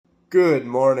Good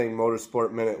morning,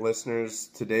 Motorsport Minute listeners.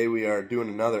 Today we are doing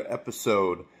another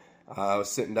episode. I was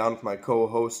sitting down with my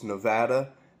co-host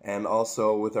Nevada and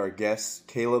also with our guest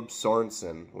Caleb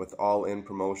Sorensen with All In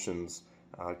Promotions.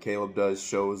 Caleb does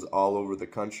shows all over the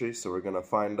country, so we're going to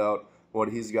find out what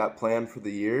he's got planned for the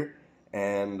year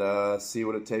and see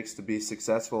what it takes to be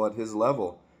successful at his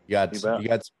level. You got some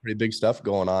pretty big stuff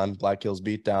going on. Black Hills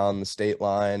Beatdown, the state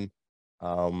line.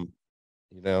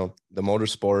 The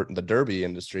motorsport, the derby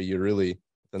industry, you really,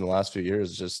 in the last few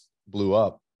years, just blew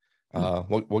up.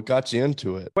 What got you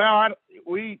into it? Well,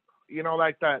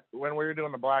 like that when we were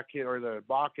doing the Black Hill or the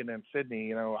Bakken in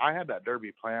Sydney, I had that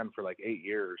derby planned for like 8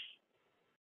 years.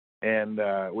 And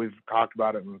we've talked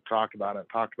about it and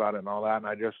all that. And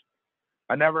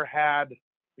I never had,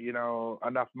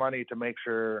 enough money to make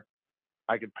sure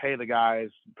I could pay the guys,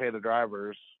 pay the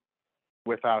drivers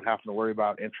without having to worry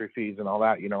about entry fees and all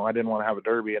that. I didn't want to have a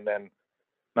derby and then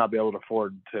not be able to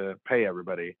afford to pay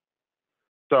everybody.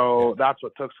 So that's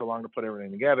what took so long to put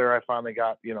everything together. I finally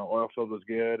got, oil field was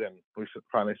good and we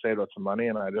finally saved up some money.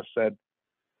 And I just said,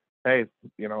 hey,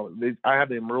 I had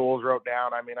the rules wrote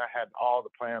down. I had all the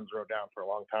plans wrote down for a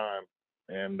long time.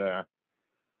 And I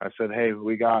said, hey,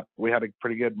 we had a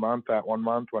pretty good month that 1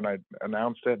 month when I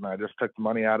announced it. And I just took the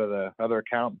money out of the other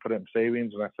account and put it in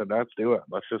savings. And I said, let's do it.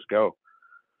 Let's just go.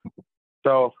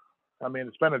 So,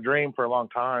 it's been a dream for a long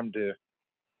time to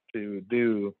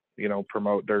do,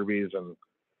 promote derbies, and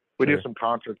we do some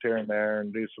concerts here and there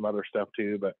and do some other stuff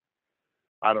too. But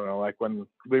I don't know, like when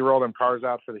we roll them cars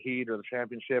out for the heat or the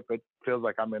championship, it feels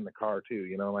like I'm in the car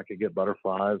too, like I get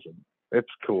butterflies and it's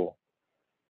cool.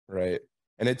 Right.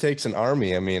 And it takes an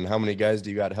army. How many guys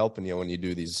do you got helping you when you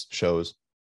do these shows?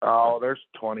 Oh, there's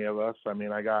 20 of us.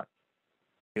 I got,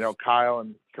 Kyle, and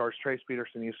of course Trace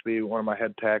Peterson used to be one of my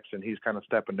head techs, and he's kind of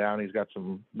stepping down. He's got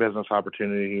some business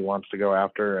opportunity he wants to go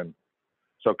after, and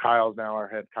so Kyle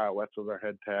Wetzel's our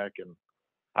head tech, and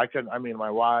my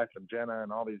wife and Jenna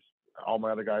and all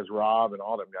my other guys, Rob and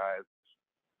all them guys,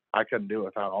 I couldn't do it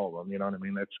without all of them. You know what I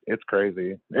mean? It's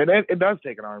crazy, and it does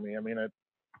take an army.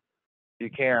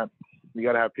 You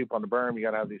got to have people on the berm. You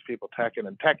got to have these people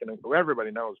teching.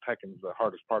 Everybody knows teching is the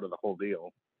hardest part of the whole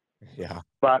deal. Yeah.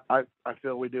 But I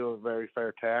feel we do a very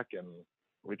fair tech, and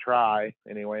we try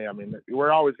anyway.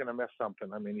 We're always going to miss something.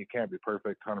 You can't be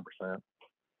perfect 100%.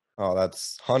 Oh,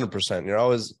 that's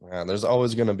 100%. There's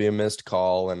always going to be a missed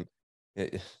call, and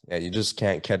you just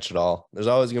can't catch it all. There's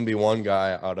always going to be one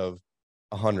guy out of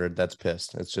 100 that's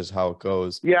pissed. It's just how it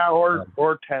goes. Yeah, or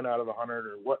 10 out of 100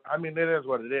 or what. It is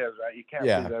what it is, right? You can't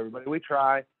please everybody. We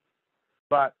try,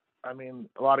 but a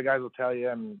lot of guys will tell you,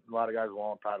 and a lot of guys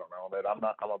won't. I don't know that I'm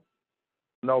a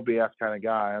no BS kind of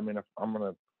guy. If I'm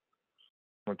gonna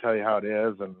tell you how it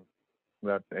is, and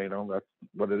that that's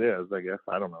what it is. I guess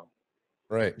I don't know.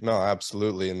 Right. No,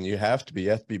 absolutely, and you have to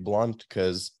be blunt,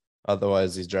 because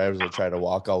otherwise these drivers will try to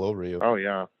walk all over you. Oh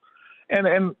yeah.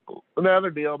 And the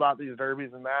other deal about these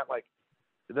derbies and that,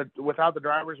 without the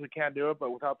drivers, we can't do it,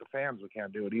 but without the fans, we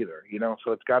can't do it either,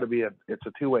 So it's got to be it's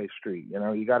a two-way street,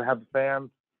 You got to have the fans,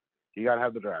 you got to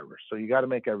have the drivers. So you got to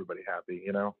make everybody happy,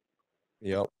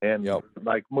 Yep. And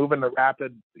like moving the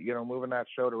Rapid, moving that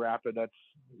show to Rapid, that's,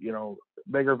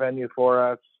 bigger venue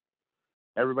for us.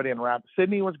 Everybody in Rapid.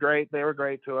 Sydney was great. They were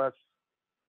great to us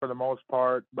for the most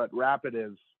part, but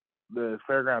the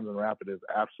fairgrounds in Rapid is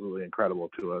absolutely incredible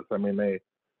to us.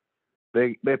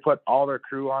 They put all their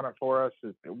crew on it for us,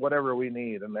 whatever we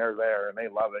need, and they're there, and they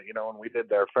love it. And we did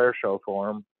their fair show for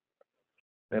them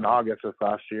in August of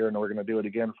last year, and we're going to do it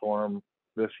again for them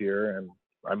this year. And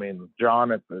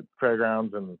John at the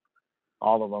fairgrounds and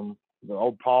all of them, the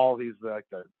old Paul, he's like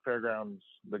the fairgrounds,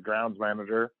 the grounds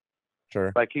manager.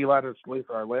 Sure. Like he let us leave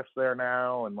our lifts there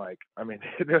now, and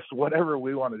just whatever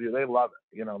we want to do, they love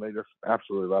it. They just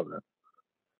absolutely love it.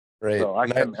 Right. So I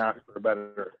couldn't ask for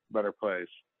a better place.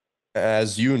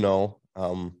 As a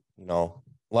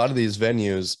lot of these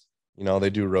venues, they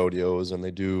do rodeos and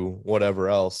they do whatever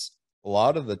else. A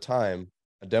lot of the time,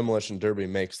 a demolition derby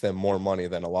makes them more money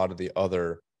than a lot of the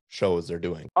other shows they're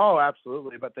doing. Oh,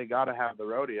 absolutely. But they got to have the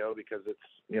rodeo, because it's,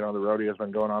 the rodeo's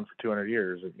been going on for 200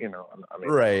 years,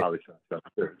 right. Obviously,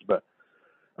 but,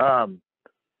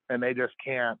 and they just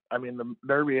can't, the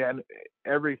derby and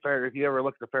every fair, if you ever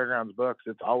look at the fairgrounds books,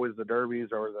 it's always the derbies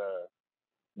or the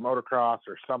motocross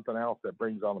or something else that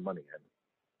brings all the money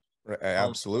in. Right,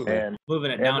 absolutely. And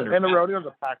moving it down and the rodeo's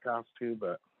a packed house too,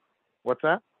 but what's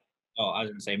that? Oh, I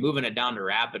was gonna say, moving it down to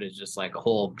Rapid is just like a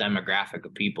whole demographic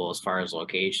of people as far as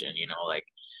location. Like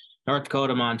North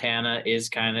Dakota, Montana is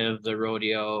kind of the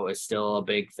rodeo is still a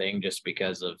big thing just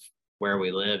because of where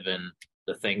we live and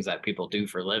the things that people do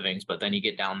for livings. But then you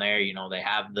get down there, they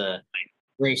have the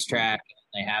racetrack,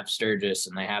 and they have Sturgis,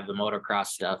 and they have the motocross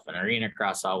stuff and arena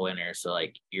cross all winter. So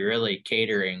like you're really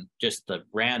catering just the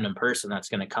random person that's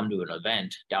going to come to an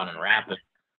event down in Rapid.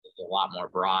 It's a lot more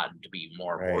broad to be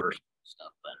more Right. motor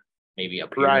stuff than maybe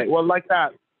up here. Right. Well, like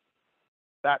that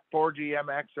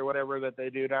 4GMX or whatever that they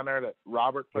do down there that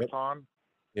Robert puts Yep. on.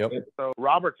 Yep. So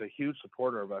Robert's a huge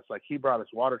supporter of us. Like he brought us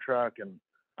water truck, and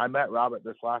I met Robert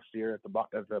this last year at the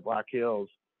Black Hills,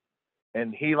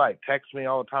 and he like texts me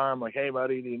all the time, like, "Hey,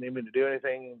 buddy, do you need me to do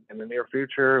anything in the near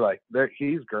future?" Like,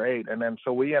 he's great. And then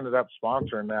so we ended up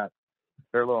sponsoring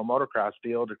their little motocross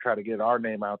deal to try to get our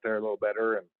name out there a little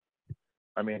better. And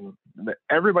I mean,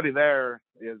 everybody there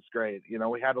is great. You know,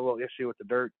 we had a little issue with the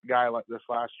dirt guy like this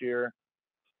last year.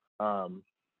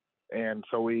 And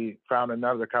so we found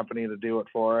another company to do it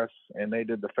for us, and they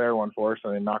did the fair one for us,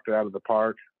 and they knocked it out of the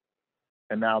park.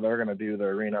 And now they're going to do the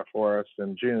arena for us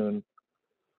in June.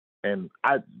 And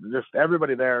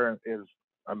everybody there is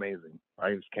amazing.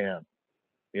 I just can't,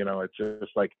 you know, it's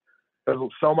just like, there's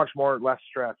so much less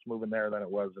stress moving there than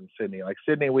it was in Sydney. Like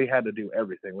Sydney, we had to do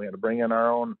everything. We had to bring in our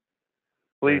own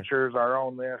bleachers, our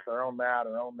own this, our own that,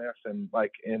 our own this. And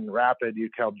like in Rapid, you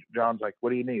tell John's like, "What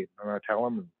do you need?" And I tell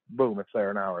him, and boom, it's there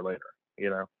an hour later, you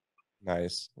know?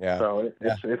 Nice. Yeah. So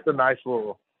it's a nice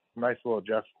little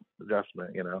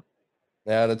adjustment, you know?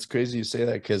 Yeah, that's crazy you say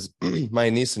that, because my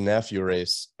niece and nephew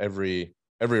race every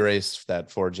race that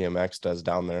 4GMX does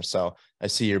down there. So I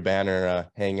see your banner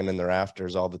hanging in the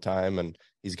rafters all the time, and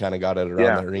he's kind of got it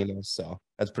around the arena. So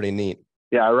that's pretty neat.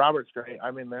 Yeah, Robert's great.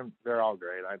 I mean, they're all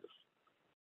great.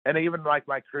 And even like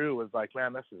my crew was like,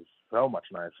 "Man, this is so much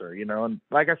nicer," you know? And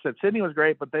like I said, Sydney was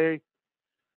great, but they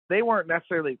weren't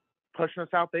necessarily pushing us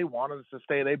out. They wanted us to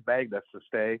stay. They begged us to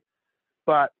stay,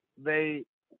 but they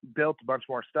built a bunch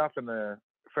more stuff in the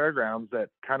fairgrounds that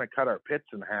kind of cut our pits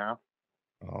in half.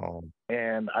 Oh.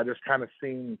 And I just kind of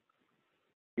seen,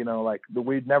 you know, like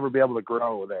we'd never be able to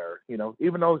grow there, you know,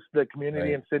 even though the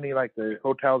community in Sydney, like the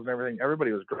hotels and everything,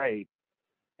 everybody was great.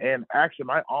 And actually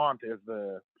my aunt is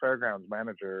the fairgrounds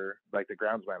manager, like the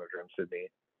grounds manager in Sydney.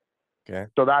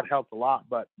 Okay. So that helped a lot,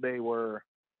 but they were,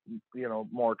 you know,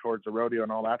 more towards the rodeo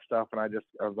and all that stuff. And I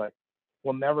was like,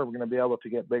 we're never going to be able to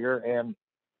get bigger. And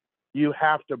you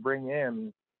have to bring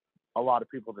in a lot of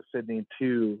people to Sydney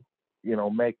to, you know,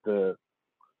 make the,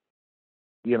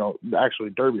 you know, actually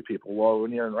Derby people. Well,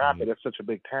 when you're in Rapid, it's such a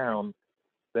big town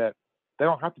that they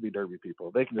don't have to be Derby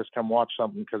people. They can just come watch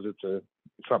something because it's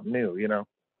something new, you know?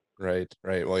 Right.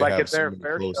 Well, like at their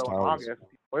fair show in August, it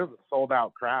was a sold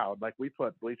out crowd. Like we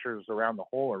put bleachers around the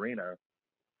whole arena,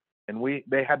 and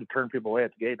they had to turn people away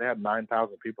at the gate. They had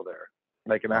 9,000 people there.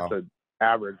 Like, and that's the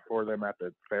average for them at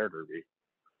the Fair Derby.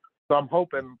 So I'm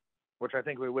hoping, which I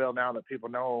think we will now that people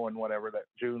know and whatever, that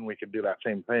June we could do that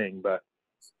same thing. But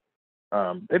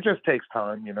it just takes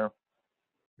time, you know?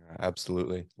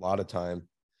 Absolutely. A lot of time.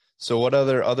 So what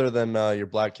other than your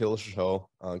Black Hills show,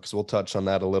 because we'll touch on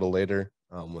that a little later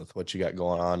with what you got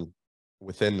going on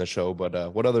within the show,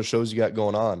 but what other shows you got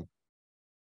going on?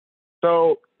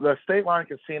 So the State Line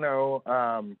Casino,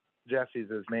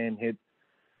 Jesse's his name.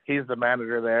 He's the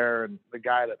manager there, and the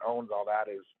guy that owns all that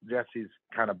is Jesse's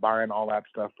kind of buying all that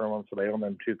stuff from him. So they own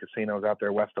them 2 casinos out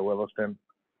there west of Williston.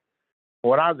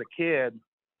 When I was a kid,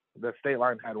 the State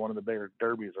Line had one of the bigger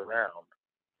derbies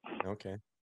around. Okay.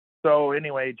 So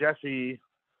anyway, Jesse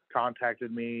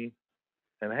contacted me,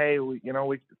 and hey,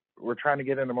 we're trying to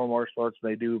get into more motorsports.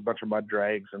 They do a bunch of mud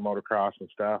drags and motocross and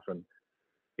stuff, and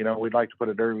you know, we'd like to put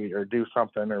a derby or do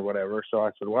something or whatever. So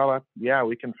I said, well, yeah,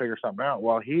 we can figure something out.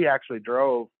 Well, he actually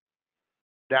drove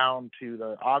down to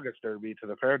the August Derby, to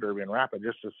the Fair Derby in Rapid,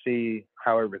 just to see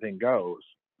how everything goes.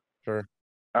 Sure.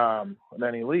 And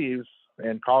then he leaves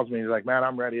and calls me. He's like, "Man,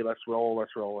 I'm ready. Let's roll.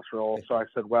 So I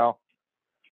said, well,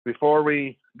 before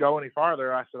we go any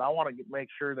farther, I said, I want to make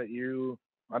sure that you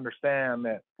understand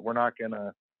that we're not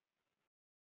gonna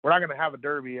have a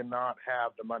derby and not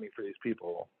have the money for these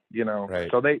people, you know."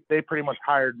 Right. So they pretty much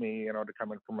hired me, you know, to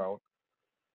come and promote.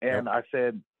 And I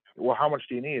said, well, how much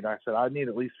do you need? I said, I need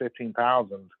at least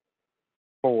 $15,000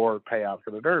 for payout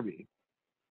for the derby.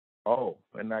 Oh,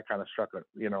 and that kind of struck it,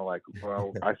 you know, like,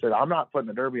 well, I said, I'm not putting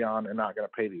the derby on and not going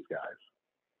to pay these guys.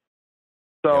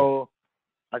 So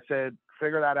I said,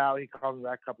 figure that out. He called me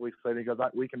back a couple weeks later. He goes,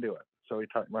 we can do it. So he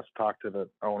must talk to the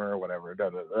owner or whatever.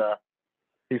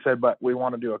 He said, but we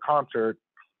want to do a concert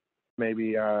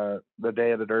maybe the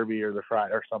day of the derby or the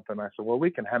Friday or something. I said, well, we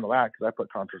can handle that because I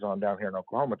put concerts on down here in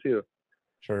Oklahoma too.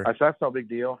 Sure. I said, that's no big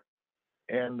deal.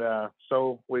 And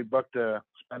so we booked a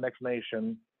Spandex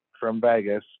Nation from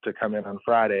Vegas to come in on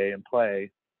Friday and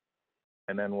play,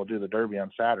 and then we'll do the derby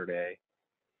on Saturday.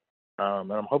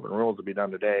 And I'm hoping rules will be done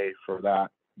today for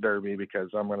that. Derby because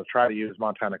I'm going to try to use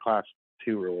Montana Class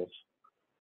 2 rules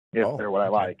if they're what I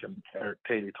like. And Eric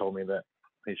Tatey told me that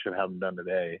he should have them done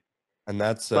today. And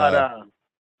that's the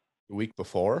week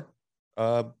before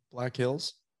Black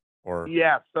Hills, or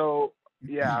that's the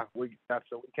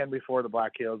weekend before the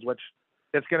Black Hills, which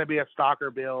it's going to be a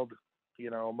stalker build,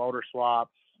 motor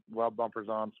swaps, weld bumpers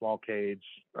on, small cage.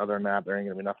 Other than that, there ain't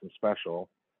going to be nothing special.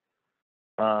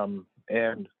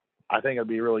 And I think it'll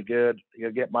be really good.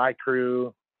 You'll get my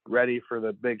crew ready for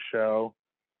the big show.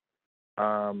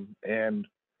 And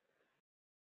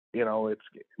it's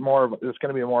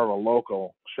going to be more of a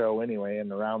local show anyway,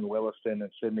 and around Williston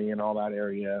and Sydney and all that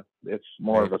area, it's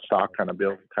more of a stock kind of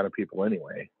build kind of people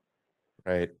anyway.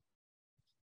 Right.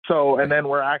 So, and then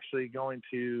we're actually going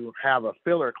to have a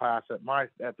filler class at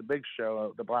the big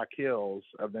show, the Black Hills,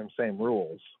 of them same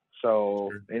rules.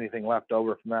 So anything left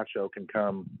over from that show can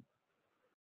come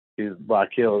to Black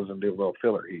Hills and do a little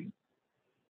filler heat.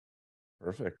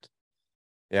 Perfect.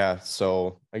 Yeah,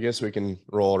 so I guess we can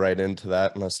roll right into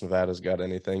that unless Nevada's got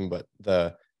anything. But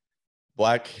the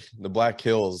Black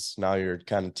Hills, now you're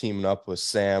kind of teaming up with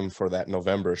Sam for that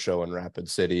November show in Rapid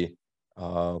City.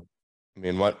 I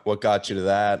mean, what got you to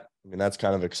that? I mean, that's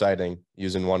kind of exciting,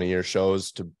 using one of your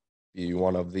shows to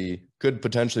be could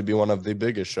potentially be one of the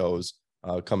biggest shows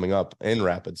coming up in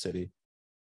Rapid City.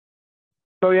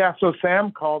 So Sam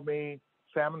and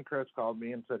Chris called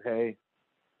me and said, hey,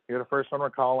 you're the first one we're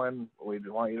calling. We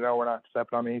want you to know we're not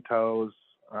stepping on any toes.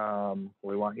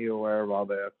 We want you aware of all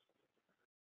this.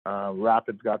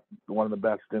 Rapid's got one of the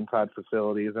best inside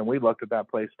facilities, and we looked at that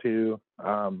place too.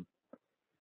 And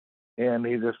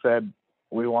he just said,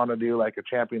 we want to do like a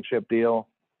championship deal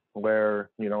where,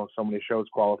 so many shows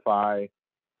qualify,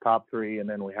 top 3, and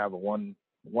then we have a one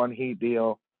heat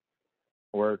deal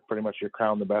where pretty much you're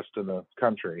crowned the best in the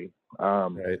country.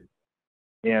 Right.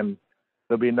 And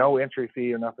there'll be no entry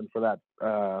fee or nothing for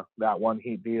that one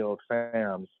heat deal at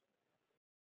Sam's.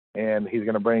 And he's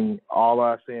going to bring all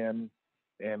us in,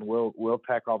 and we'll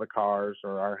tech all the cars,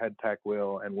 or our head tech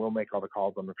will, and we'll make all the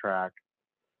calls on the track.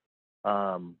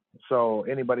 So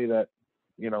anybody that,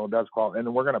 does call,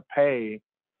 and we're going to pay,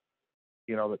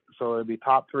 so it'll be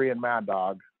top 3 and Mad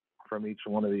Dog from each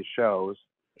one of these shows.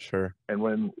 Sure. And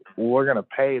when we're going to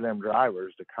pay them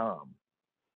drivers to come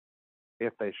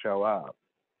if they show up.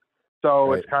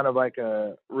 So It's kind of like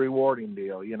a rewarding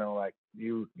deal, like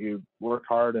you work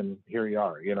hard and here you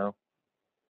are,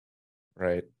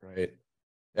 Right.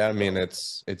 Yeah, I mean,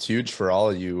 it's huge for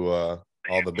all of you, all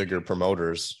the bigger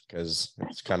promoters, because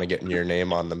it's kind of getting your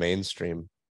name on the mainstream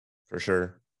for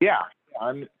sure. Yeah.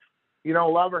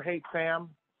 Love or hate Sam.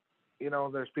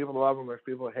 There's people that love him, there's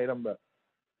people that hate him, but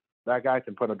that guy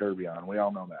can put a derby on. We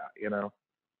all know that,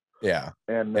 Yeah.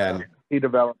 And he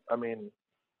developed,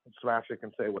 Smasher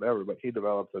can say whatever, but he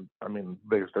developed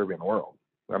biggest derby in the world.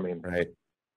 Right.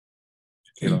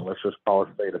 Let's just call a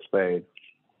spade.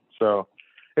 So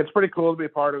it's pretty cool to be a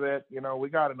part of it. We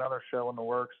got another show in the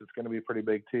works. It's going to be pretty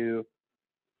big too.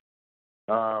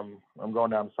 I'm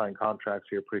going down to sign contracts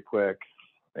here pretty quick.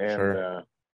 And sure.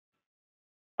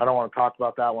 I don't want to talk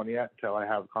about that one yet until I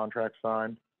have contracts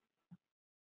signed.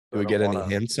 Do we get any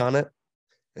hints on it?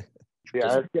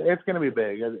 Yeah, it's going to be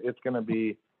big. It'll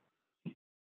be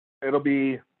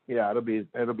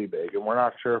big, and we're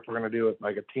not sure if we're going to do it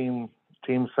like a team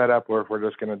setup, or if we're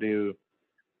just going to do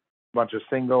a bunch of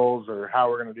singles, or how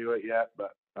we're going to do it yet.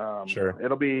 But sure,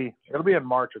 it'll be in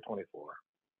March of 24.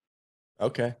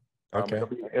 Okay.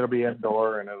 It'll be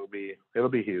indoor, and it'll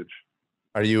be huge.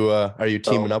 Are you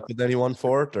teaming up with anyone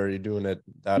for it, or are you doing it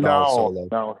all solo?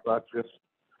 No, that's just.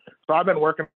 So I've been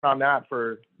working on that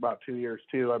for about 2 years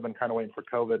too. I've been kind of waiting for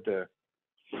COVID to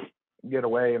get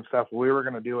away and stuff. We were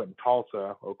going to do it in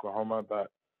Tulsa, Oklahoma,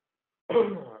 but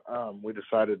we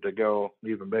decided to go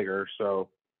even bigger. So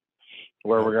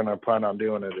where we're going to plan on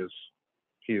doing it is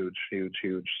huge.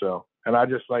 So, and I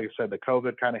just, like I said, the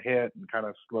COVID kind of hit and kind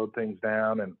of slowed things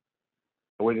down, and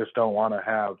we just don't want to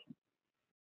have,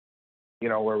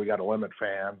 where we got to limit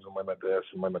fans and limit this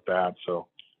and limit that. So,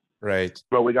 right.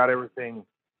 But we got everything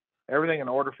in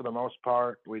order for the most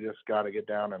part. We just got to get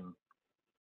down and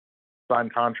sign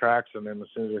contracts, and then as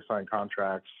soon as we sign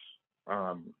contracts,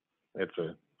 it's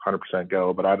 100%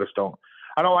 go. But I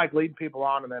don't like leading people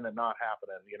on and then it not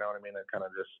happening. You know what I mean? It's kind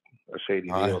of just a shady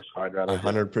deal. So I'd rather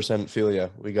 100% feel you.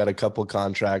 We got a couple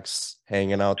contracts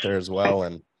hanging out there as well,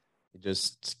 and you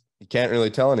can't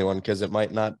really tell anyone because it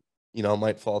might not,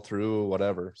 might fall through or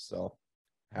whatever. So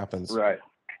happens. Right.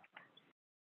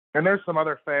 And there's some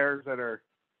other fairs that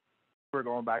we're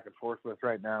going back and forth with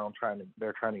right now.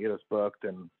 They're trying to get us booked,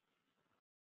 and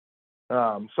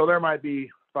so there might be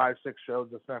 5-6 shows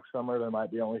this next summer. There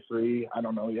might be only 3. I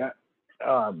don't know yet.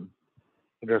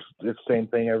 Just it's the same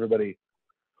thing. Everybody,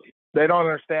 they don't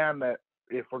understand that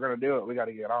if we're gonna do it, we got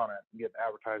to get on it, and get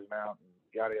advertising out, and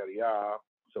yada yada yada,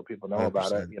 so people know 100%.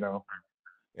 about it. You know.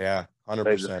 Yeah,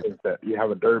 They just 100%. think that you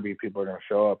have a derby, people are gonna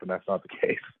show up, and that's not the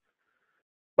case.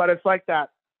 But it's like that.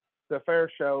 The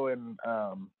fair show in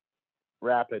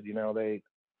Rapid, you know,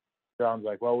 John's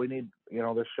like, well, we need, you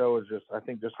know, this show is just, I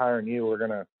think just hiring you, we're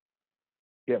going to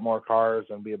get more cars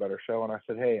and be a better show. And I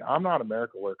said, hey, I'm not a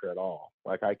miracle worker at all.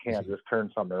 Like, I can't just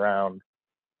turn something around.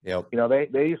 Yep. You know,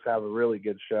 they used to have a really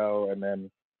good show, and then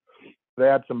they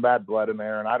had some bad blood in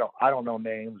there, and I don't know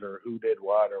names or who did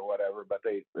what or whatever, but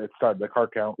it started the car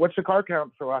count, which the car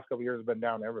count for the last couple of years has been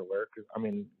down everywhere. 'Cause, I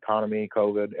mean, economy,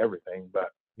 COVID, everything,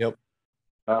 but Yep.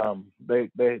 They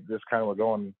just kind of were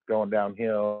going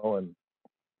downhill. And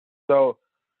so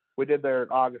we did their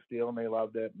August deal, and they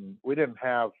loved it. And we didn't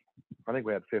have, I think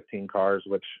we had 15 cars,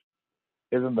 which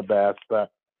isn't the best,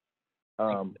 but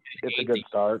it's a good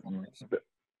start. And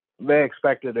they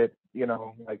expected it, you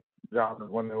know, like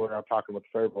John, when they were out talking with the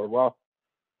fair board, well,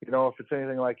 you know, if it's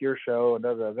anything like your show and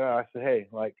I said, hey,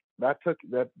 like that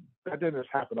didn't just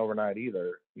happen overnight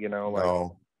either, you know, like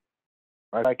No.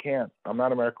 I can't. I'm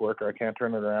not a miracle worker. I can't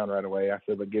turn it around right away. I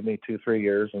said, but give me 2-3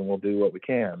 years and we'll do what we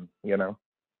can, you know?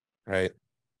 Right.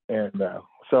 And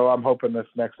so I'm hoping this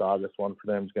next August one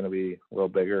for them is going to be a little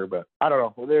bigger, but I don't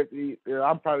know. Well,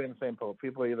 I'm probably in the same boat.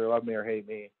 People either love me or hate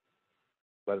me,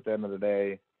 but at the end of the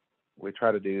day, we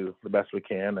try to do the best we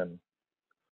can, and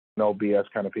no BS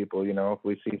kind of people, you know, if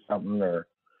we see something, or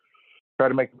try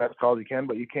to make the best calls you can,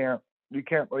 but you can't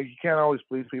always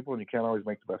please people, and you can't always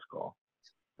make the best call.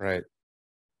 Right.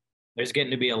 There's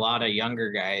getting to be a lot of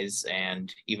younger guys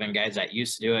and even guys that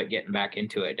used to do it getting back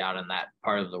into it down in that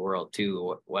part of the world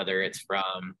too, whether it's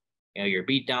from, you know, your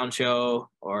Beatdown show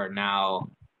or now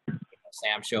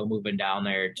Sam show moving down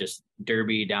there. Just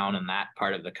derby down in that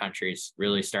part of the country is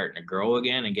really starting to grow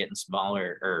again and getting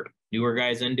smaller or newer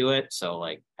guys into it. So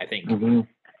like I think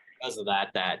because of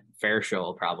that fair show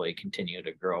will probably continue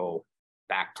to grow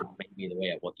back to maybe the way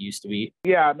it used to be.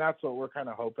 Yeah, and that's what we're kind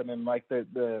of hoping. And like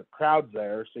the crowd's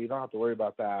there, so you don't have to worry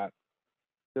about that.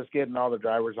 Just getting all the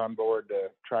drivers on board to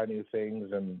try new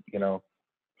things, and you know,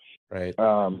 right.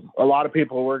 A lot of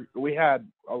people we had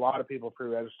a lot of people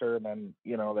pre-register, and then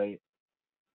you know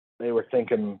they were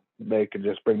thinking they could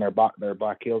just bring their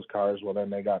Black Hills cars. Well, then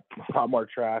they got a lot more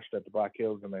trashed at the Black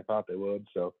Hills than they thought they would.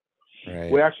 So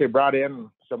Right. we actually brought in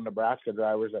some Nebraska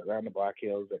drivers that ran the Black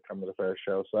Hills that come to the fair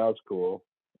show, so that was cool.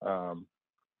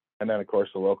 And then of course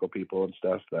the local people and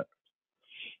stuff. That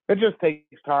it just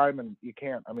takes time, and you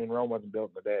can't. I mean, Rome wasn't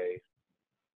built in a day.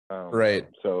 Right.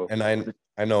 So, and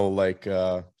I know, like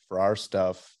for our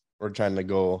stuff, we're trying to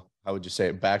go, how would you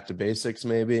say, back to basics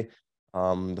maybe.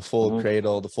 The full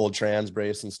cradle, the full trans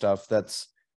brace and stuff. That's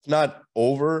not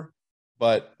over,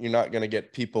 but you're not going to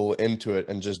get people into it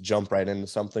and just jump right into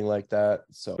something like that.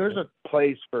 So there's a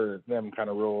place for them kind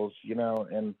of rules, you know.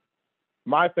 And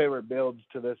my favorite builds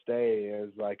to this day is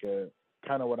like a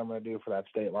kind of what I'm going to do for that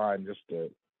state line, just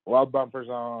weld bumpers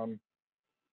on,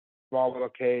 small little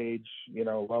cage, you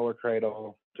know, lower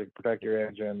cradle to protect your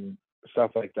engine,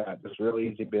 stuff like that. Just really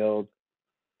easy build.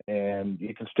 And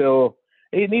you can still,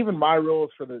 and even my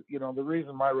rules for the, you know, the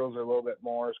reason my rules are a little bit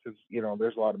more is because, you know,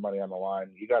 there's a lot of money on the line.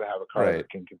 You got to have a car that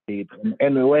can compete.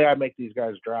 And the way I make these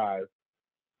guys drive,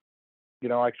 you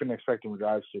know, I couldn't expect them to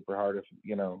drive super hard if,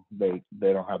 you know, they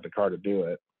don't have the car to do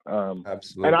it.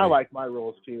 Absolutely. And I like my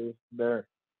rules too. It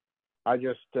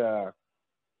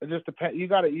just depends. You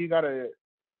gotta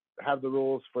have the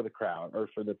rules for the crowd or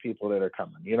for the people that are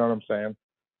coming. You know what I'm saying?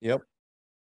 Yep.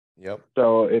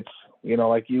 So it's, you know,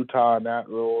 like Utah and that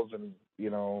rules, and you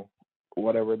know,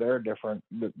 whatever, they're a different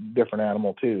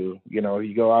animal too. You know,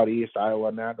 you go out east, Iowa,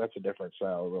 and that's a different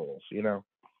style of rules. You know,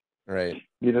 right?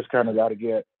 You just kind of got to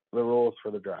get the rules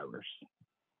for the drivers.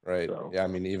 Right. So. Yeah. I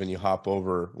mean, even you hop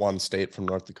over one state from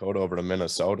North Dakota over to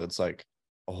Minnesota, it's like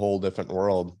a whole different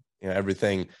world. You know,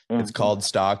 everything it's called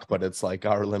stock, but it's like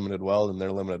our limited weld, and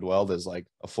their limited weld is like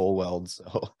a full weld.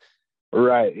 So.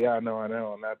 Right. Yeah. No, I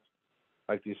know. And that's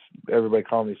like everybody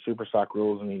calling these super stock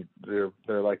rules, and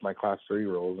they're like my class 3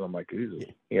 rules. I'm like,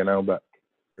 easy, you know, but.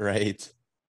 Right.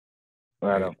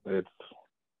 I don't,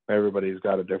 everybody's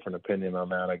got a different opinion on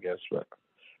that, I guess, but.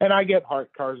 And I get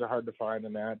cars are hard to find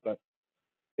in that, but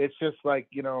it's just like,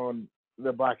 you know, in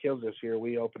the Black Hills this year,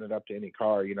 we open it up to any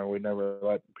car. You know, we never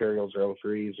let Imperials or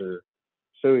 03s or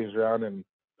Sueys run, and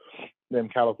then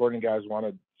California guys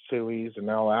wanted Sueys and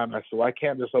all that. And I said, well, I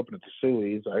can't just open it to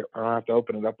Sueys. I don't have to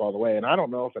open it up all the way. And I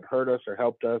don't know if it hurt us or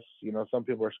helped us. You know, some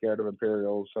people are scared of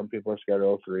Imperials. Some people are scared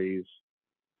of 03s.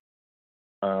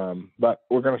 But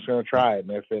we're just going to try it.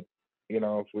 And if it,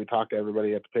 if we talk to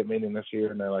everybody at the pit meeting this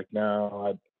year and they're like,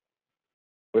 no,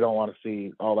 we don't want to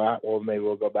see all that, well, maybe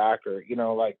we'll go back. Or,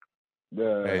 like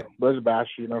the Blizzard Bash,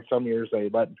 some years they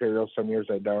let Imperials, some years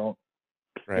they don't.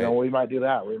 Right. We might do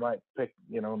that. We might pick,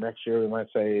 next year we might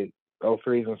say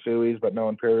 03s and Sueys, but no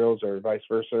Imperials, or vice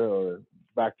versa, or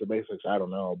back to basics. I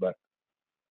don't know. But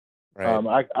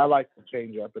I like to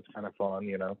change up. It's kind of fun,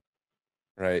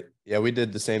 Right. Yeah, we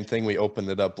did the same thing. We opened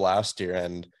it up last year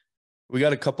and we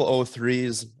got a couple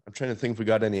 03s. I'm trying to think if we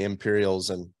got any Imperials,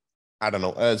 and I don't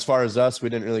know. As far as us, we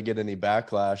didn't really get any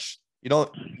backlash.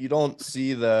 You don't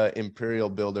see the Imperial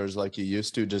builders like you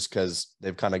used to, just because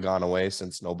they've kind of gone away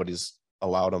since nobody's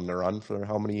allowed them to run for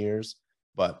how many years.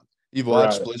 But you've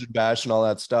watched Blizzard Bash and all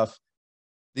that stuff.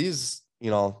 These,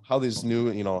 how these new,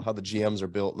 how the GMs are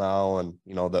built now, and,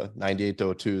 the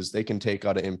 98-02s, they can take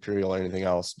out an Imperial or anything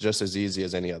else just as easy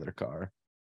as any other car.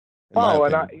 Oh,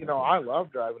 and I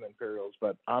love driving Imperials,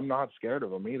 but I'm not scared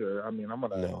of them either. I mean,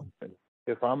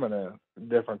 if I'm in a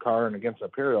different car and against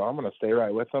Imperial, I'm gonna stay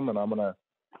right with them, and I'm gonna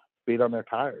beat on their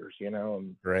tires,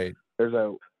 And there's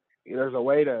a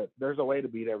way to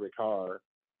beat every car,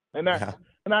 and that's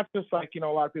just like, a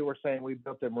lot of people are saying we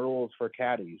built them rules for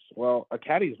caddies. Well, a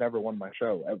caddie's never won my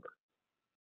show ever.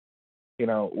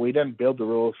 We didn't build the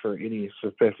rules for any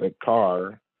specific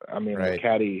car. I mean, the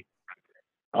caddy,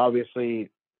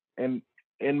 obviously. And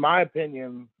in my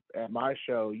opinion, at my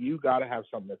show, you got to have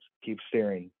something that keeps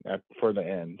steering for the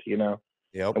end,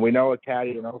 Yep. And we know a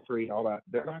caddy and 03, all that,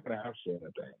 they're not going to have steering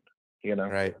at the end,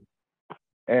 Right.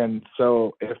 And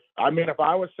so if I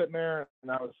was sitting there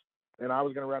and I was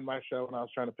going to run my show and I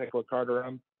was trying to pick what car to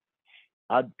run,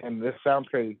 and this sounds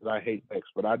crazy because I hate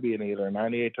Vics, but I'd be in either a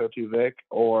 98-02 Vic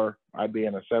or I'd be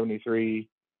in a 73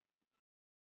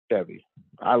 Chevy.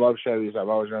 I love Chevys. I've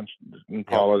always run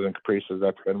Impalas and Caprices.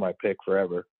 That's been my pick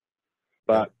forever.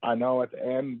 But I know at the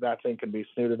end that thing can be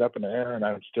snooted up in the air, and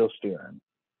I'm still steering.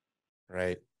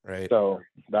 Right. So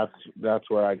that's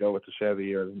where I go with the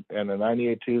Chevy, and the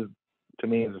 98-2 to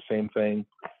me is the same thing,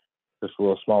 just a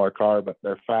little smaller car, but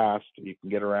they're fast. You can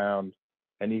get around,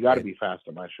 and you got to be fast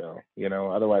at my show.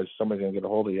 Otherwise somebody's gonna get a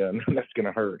hold of you, and that's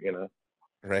gonna hurt.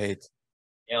 Right.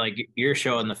 Yeah, like your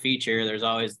show in the feature, there's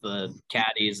always the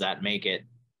caddies that make it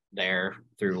there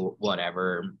through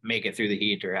whatever, make it through the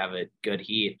heat or have a good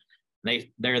heat.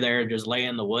 They're there just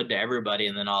laying the wood to everybody,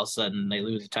 and then all of a sudden they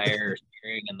lose a tire or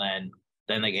steering, and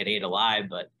then they get ate alive.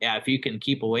 But yeah, if you can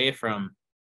keep away from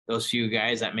those few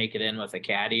guys that make it in with a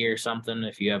caddy or something,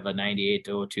 if you have a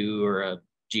 98-02 or a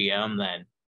GM, then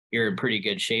you're in pretty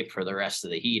good shape for the rest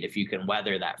of the heat if you can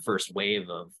weather that first wave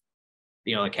of,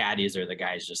 the caddies are the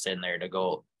guys just in there to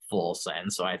go full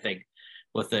send. So I think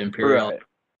with the Imperial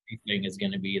thing is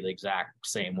going to be the exact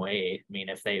same way. I mean,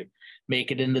 if they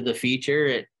make it into the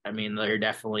feature, they're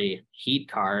definitely heat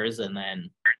cars, and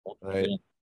then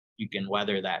you can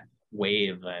weather that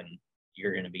wave and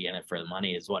you're going to be in it for the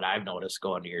money, is what I've noticed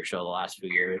going to your show the last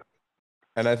few years.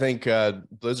 And I think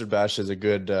Blizzard Bash is a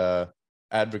good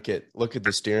advocate. Look at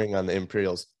the steering on the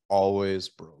Imperials. Always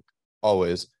broke.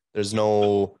 Always. There's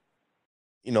no,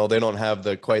 they don't have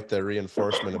quite the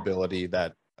reinforcement ability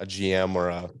that a GM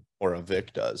or a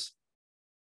Vic does.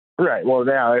 Right. Well,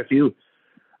 now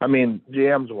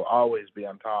GMs will always be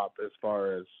on top as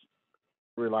far as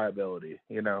reliability,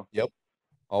 Yep.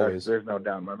 Always. There's no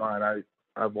doubt in my mind.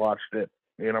 I've watched it.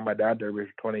 My dad derby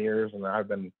for 20 years, and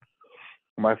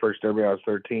my first derby I was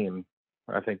 13.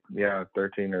 I think,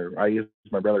 13, or I used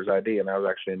my brother's ID, and I was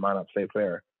actually in Minot State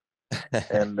Fair.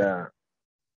 And I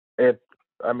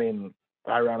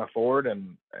ran a Ford,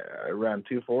 and I ran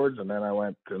 2 Fords, and then I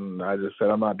went and I just said,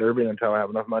 I'm not derbying until I have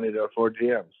enough money to afford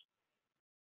GMs.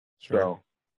 Sure. So,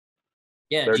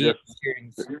 yeah, GM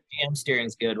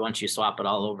steering's good once you swap it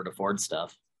all over to Ford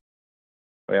stuff.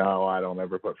 Yeah, I don't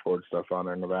ever put Ford stuff on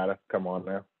there in Nevada. Come on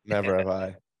now. Never have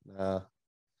I.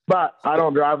 But I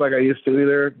don't drive like I used to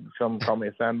either. Some call me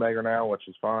a sandbagger now, which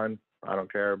is fine. I don't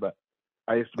care. But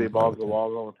I used to be balls to the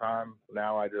walls all the time.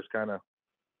 Now I just kind of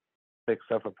pick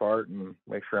stuff apart and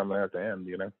make sure I'm there at the end,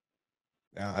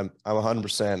 Yeah, I'm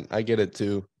 100%. I get it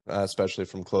too, especially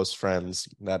from close friends,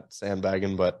 that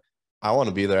sandbagging, but I want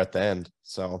to be there at the end.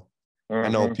 So I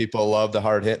know people love the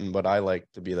hard hitting, but I like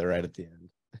to be there right at the end.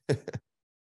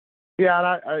 Yeah, and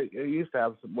I used to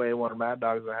have some way more Mad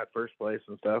Dogs. I had first place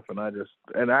and stuff, and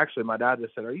actually my dad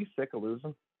just said, "Are you sick of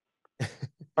losing?" I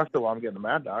said, "Well, I'm getting a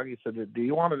Mad Dog." He said, "Do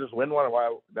you want to just win one?"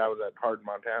 That was at Hardin,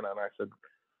 Montana, and I said,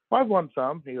 "Well, I've won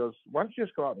some." He goes, "Why don't you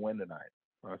just go out and win tonight?"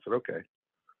 I said, "Okay."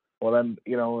 Well, then,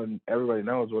 and everybody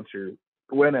knows once you're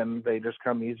winning, they just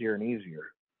come easier and easier.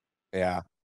 Yeah.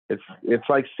 it's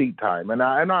like seat time. And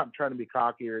I'm not trying to be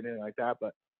cocky or anything like that,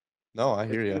 but No, I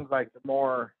hear it you. seems like the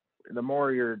more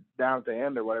you're down at the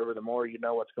end or whatever, the more you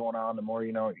know what's going on, the more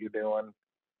you know what you're doing,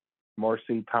 more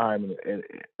seat time.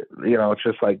 It's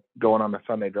just like going on a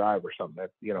Sunday drive or something.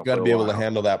 You got to be able to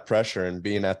handle that pressure, and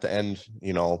being at the end,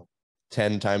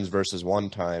 10 times versus one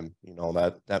time,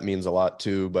 that means a lot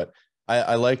too. But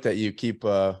I like that you keep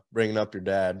bringing up your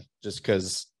dad, just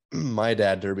because my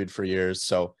dad derbied for years.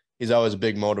 So he's always a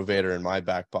big motivator in my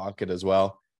back pocket as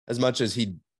well. As much as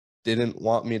he didn't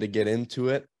want me to get into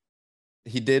it,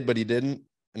 he did, but he didn't.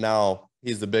 Now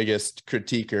he's the biggest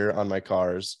critiquer on my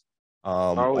cars,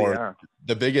 or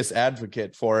the biggest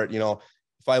advocate for it.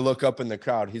 If I look up in the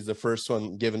crowd, he's the first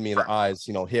one giving me the eyes,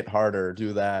 hit harder,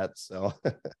 do that. So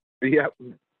Yep.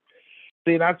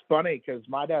 See, that's funny because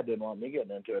my dad didn't want me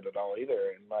getting into it at all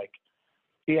either. And like,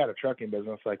 he had a trucking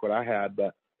business like what I had,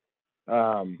 but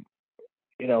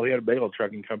he had a big old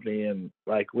trucking company, and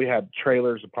like we had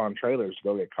trailers upon trailers to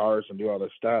go get cars and do all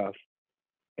this stuff.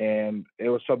 And it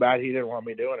was so bad he didn't want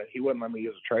me doing it. He wouldn't let me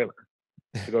use a trailer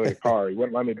to go get a car. He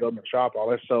wouldn't let me build my shop, all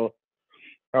this. So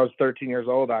I was 13 years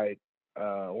old.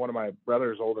 One of my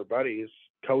brother's older buddies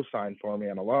co-signed for me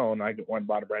on a loan. I went and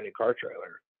bought a brand new car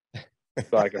trailer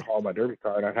so I could haul my derby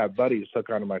car, and I'd have buddies hook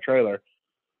onto my trailer.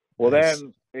 Well, nice.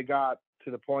 Then it got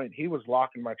to the point he was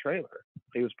locking my trailer.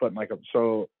 He was putting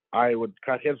so I would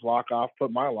cut his lock off,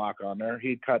 put my lock on there.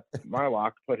 He'd cut my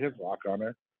lock, put his lock on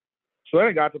there. So then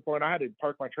it got to the point I had to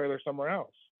park my trailer somewhere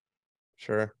else.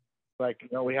 Sure. Like,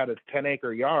 we had a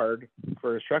 10-acre yard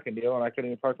for his trucking deal, and I couldn't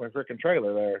even park my freaking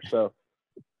trailer there. So,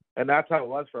 and that's how it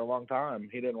was for a long time.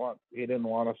 He didn't want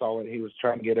us all. He was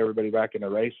trying to get everybody back into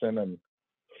racing and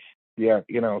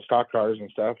stock cars and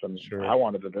stuff. And sure. I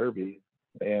wanted the Derby.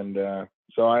 And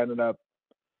so I ended up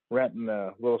renting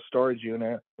a little storage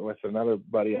unit with another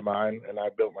buddy of mine, and I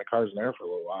built my cars in there for a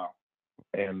little while.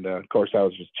 And of course, that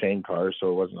was just chain cars, so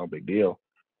it wasn't no big deal.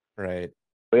 Right.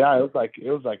 But yeah, it was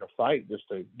like a fight just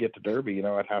to get to Derby.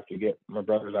 I'd have to get my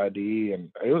brother's ID,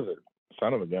 and it was a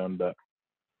son of a gun.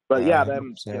 But yeah,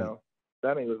 then 100%.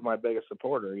 Then he was my biggest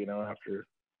supporter.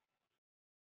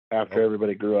 After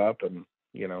everybody grew up and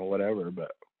whatever.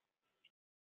 But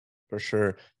for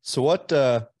sure. So what?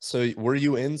 So were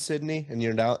you in Sydney, and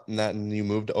you're out in that, and you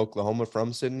moved to Oklahoma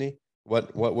from Sydney?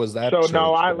 What was that? So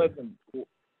no, I lived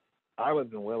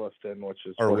in Williston, which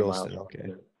is 40 Williston. miles.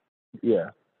 Okay. Yeah.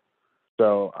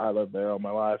 So I lived there all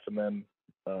my life, and then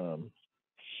I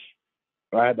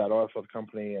had that oil field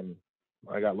company, and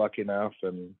I got lucky enough,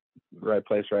 and right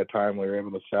place, right time, we were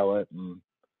able to sell it. And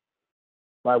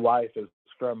my wife is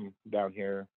from down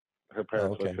here. Her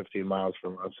parents live 15 miles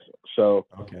from us. So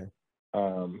okay.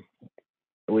 I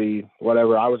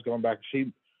was going back.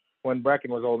 When Brecken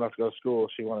was old enough to go to school,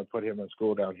 she wanted to put him in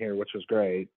school down here, which was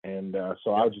great. And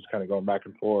so I was just kind of going back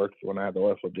and forth when I had the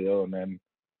oil field deal, and then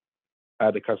I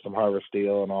had the custom harvest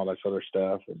deal and all this other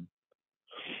stuff.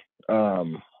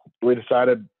 And we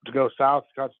decided to go south,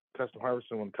 custom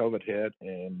harvesting, when COVID hit.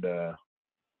 And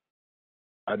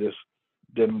I just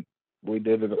didn't. We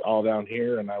did it all down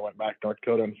here, and I went back to North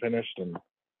Dakota and finished. And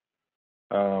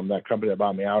that company that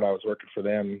bought me out, I was working for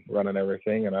them, running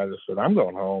everything. And I just said, I'm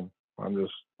going home. I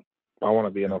want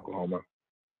to be in Oklahoma.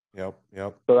 Yep.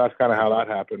 So that's kind of how that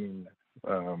happened.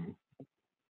 And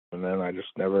then I just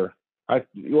never. I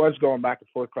was going back and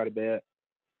forth quite a bit,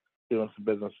 doing some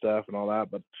business stuff and all that.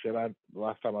 But shit, the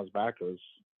last time I was back was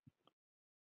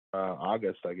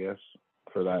August, I guess.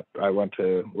 For that, I went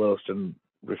to Williston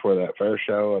before that fair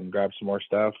show and grabbed some more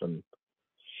stuff. And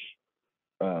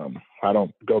I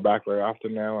don't go back very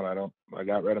often now. And I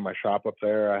got rid of my shop up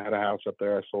there. I had a house up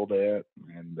there. I sold it,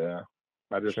 and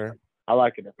I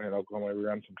like it in Oklahoma. We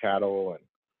run some cattle,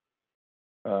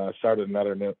 and started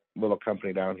another new little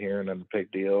company down here, and then the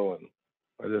pig deal. And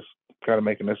I just kind of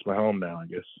making this my home now, I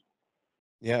guess.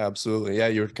 Yeah, absolutely. Yeah,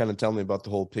 you were kind of telling me about the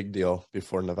whole pig deal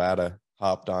before Nevada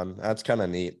hopped on. That's kind of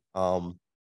neat.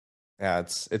 Yeah,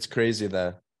 it's crazy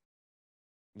the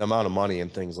amount of money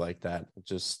and things like that.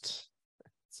 It's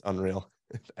unreal,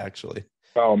 actually.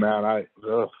 Oh man,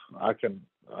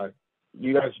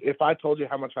 you guys, if I told you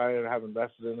how much I have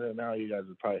invested in it now, you guys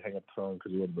would probably hang up the phone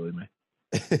because you wouldn't believe me.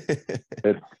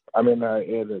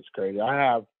 It is crazy. I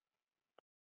have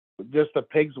just the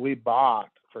pigs we bought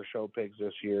for show pigs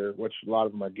this year, which a lot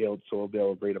of them are gilled, so we'll be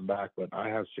able to breed them back. But I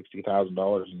have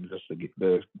 $60,000 in just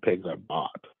the pigs I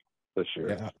bought this year.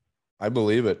 Yeah, I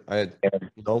believe it.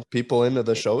 People into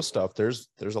the show stuff. There's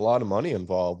a lot of money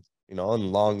involved, and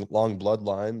long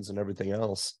bloodlines and everything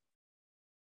else.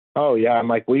 Oh yeah, and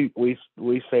like we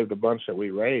saved a bunch that we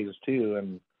raised too,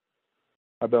 and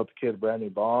I built the kid a brand new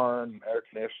barn, air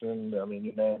conditioned. I mean,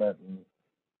 you name it, and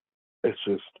it's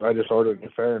just I just ordered a new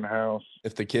fair in the house.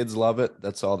 If the kids love it,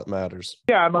 that's all that matters.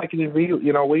 Yeah, I'm like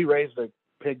we raised a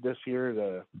pig this year.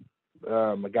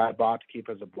 The guy bought to keep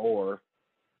as a boar,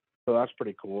 so that's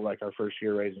pretty cool. Like our first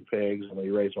year raising pigs, and we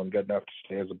raised one good enough to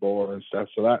stay as a boar and stuff.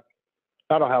 So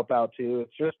that'll help out too.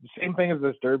 It's just the same thing as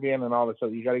this derbying and all this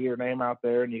stuff. You got to get your name out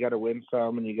there, and you got to win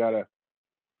some, and you got to,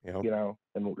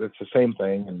 and it's the same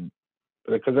thing. And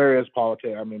because there is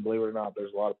politics. I mean, believe it or not,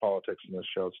 there's a lot of politics in this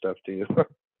show and stuff too.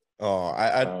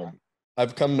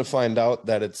 I've come to find out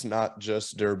that it's not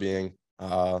just derbying,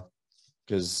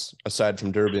 because aside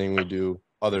from derbying, we do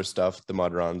other stuff, the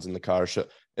mud runs and the car show.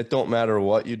 It don't matter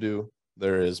what you do,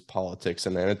 there is politics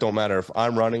in there. And it don't matter if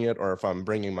I'm running it or if I'm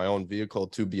bringing my own vehicle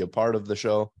to be a part of the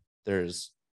show.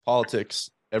 There's politics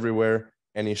everywhere.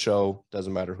 Any show,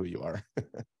 doesn't matter who you are. I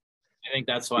think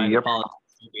that's why the politics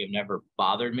have never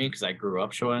bothered me, because I grew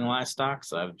up showing livestock,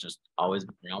 so I've just always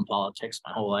been around politics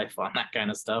my whole life on that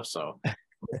kind of stuff. So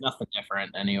nothing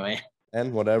different anyway.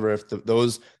 And whatever, if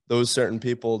those certain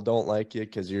people don't like you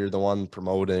because you're the one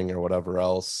promoting or whatever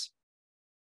else,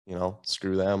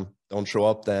 screw them. Don't show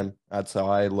up then. That's how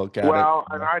I look at it. Well,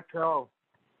 and I tell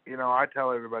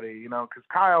everybody, because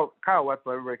Kyle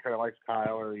Wetzel, everybody kind of likes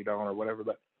Kyle or or whatever,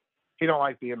 but he don't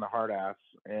like being the hard ass.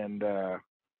 And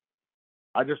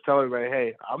I just tell everybody,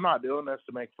 hey, I'm not doing this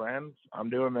to make friends. I'm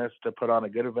doing this to put on a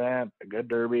good event, a good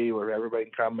derby where everybody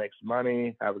can come make some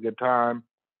money, have a good time.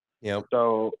 Yep.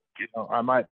 So, I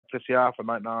might piss you off, I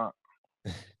might not.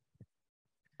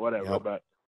 Whatever, yep. But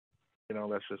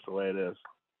that's just the way it is.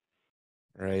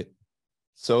 Right.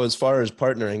 So as far as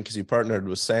partnering, because you partnered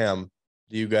with Sam,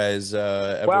 do you guys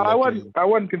ever? Well, I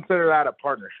wouldn't consider that a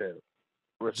partnership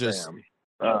with Sam.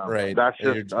 Right. That's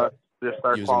just our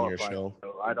qualifier. Your show.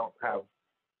 So I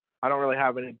don't really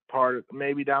have any part.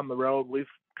 Maybe down the road we've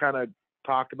kind of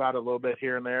talked about it a little bit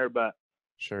here and there, but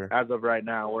sure. As of right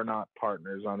now, we're not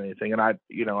partners on anything, and I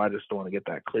just don't want to get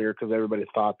that clear because everybody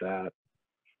thought that.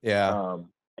 Yeah.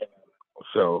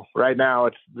 So right now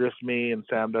it's just me, and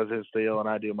Sam does his deal and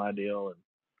I do my deal. And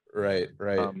right.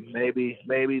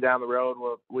 Maybe down the road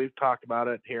we've talked about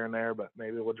it here and there, but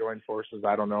maybe we'll join forces.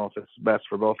 I don't know if it's best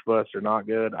for both of us or not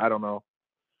good. I don't know.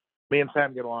 Me and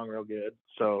Sam get along real good,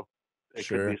 so it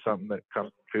could be something that comes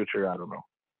in the future. I don't know.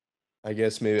 I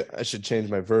guess maybe I should change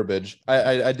my verbiage.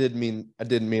 I didn't mean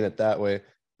it that way,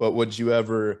 but would you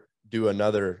ever do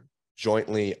another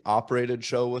jointly operated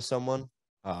show with someone?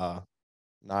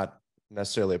 Not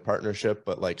necessarily a partnership,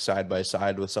 but like side by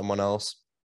side with someone else?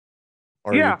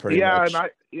 Or yeah. And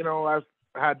I've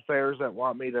had fairs that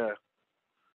want me to,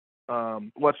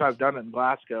 which I've done it in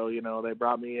Glasgow, they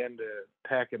brought me into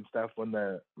tech and stuff when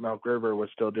the Milk River was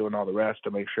still doing all the rest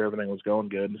to make sure everything was going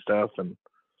good and stuff. And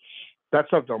that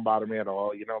stuff don't bother me at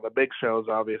all. The big shows,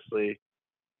 obviously,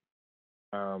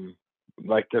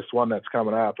 like this one that's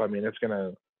coming up. I mean,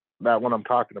 that one I'm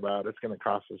talking about, it's going to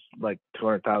cost us like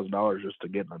 $200,000 just to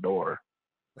get in the door.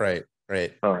 Right.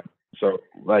 All right. So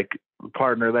like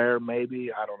partner there,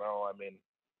 maybe, I don't know. I mean,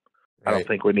 I don't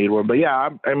think we need one, but yeah,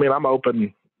 I'm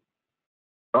open.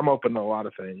 I'm open to a lot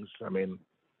of things. I mean,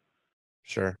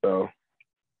 sure. So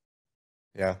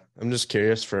yeah, I'm just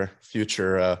curious for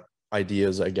future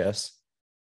ideas, I guess.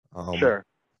 Sure.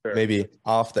 Maybe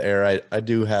off the air, I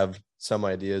do have some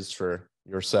ideas for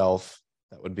yourself.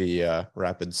 That would be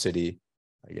Rapid City,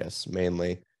 I guess,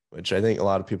 mainly, which I think a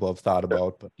lot of people have thought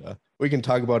about, but we can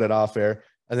talk about it off air.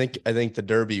 I think the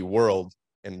Derby world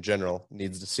in general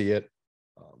needs to see it.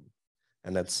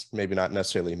 And that's maybe not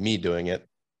necessarily me doing it.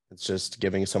 It's just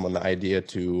giving someone the idea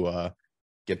to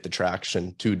get the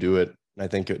traction to do it. And I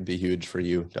think it would be huge for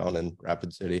you down in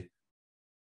Rapid City.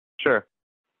 Sure.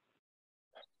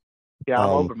 Yeah, I'm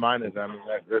open-minded. I mean,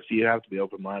 you have to be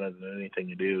open-minded in anything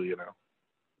you do,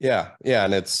 Yeah,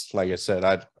 and it's like I said,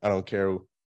 I don't care.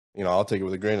 I'll take it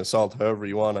with a grain of salt. However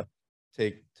you want to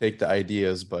take the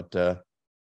ideas, but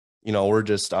we're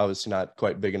just obviously not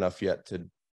quite big enough yet to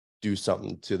do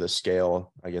something to the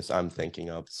scale I guess I'm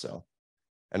thinking of. So,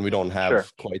 and we don't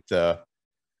have quite the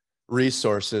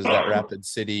resources that Rapid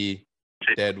City,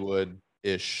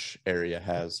 Deadwood-ish area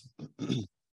has.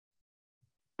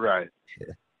 Right.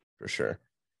 For sure.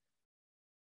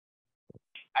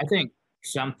 I think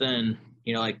something,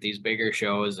 like these bigger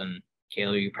shows, and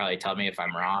Kayla, you probably tell me if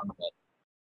I'm wrong, but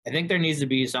I think there needs to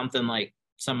be something like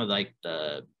some of like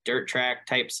the dirt track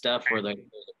type stuff where there's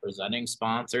a presenting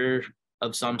sponsor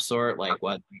of some sort, like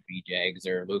what B-Jags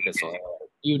or Lucas Oil,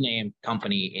 you name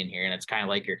company in here, and it's kind of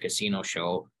like your casino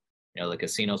show. The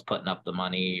casino's putting up the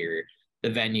money or the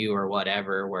venue or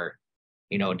whatever, where,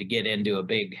 to get into a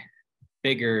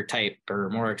bigger type or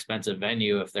more expensive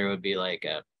venue, if there would be like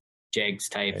a Jags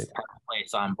type Right.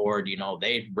 place on board, you know,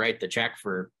 they write the check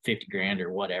for 50 grand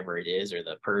or whatever it is, or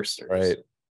the purse. Right.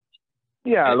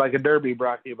 Yeah, like a derby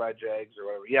brought to you by Jags or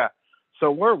whatever. Yeah.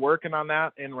 So we're working on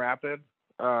that in Rapid,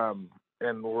 and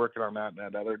we're working on that in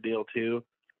that other deal too.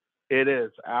 It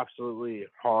is absolutely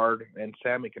hard, and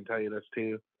Sammy can tell you this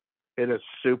too. It is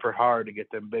super hard to get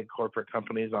them big corporate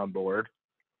companies on board.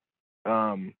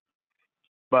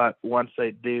 But once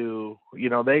they do, you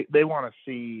know, they want to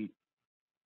see,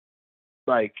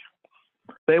 like,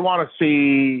 they want to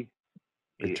see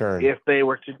Return. if they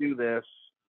were to do this,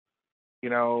 you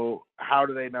know, how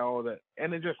do they know that?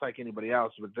 And it's just like anybody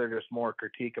else, but they're just more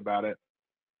critique about it.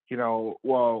 You know,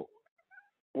 well,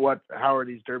 how are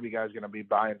these derby guys going to be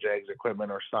buying Jags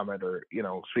equipment or Summit or, you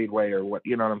know, Speedway or what,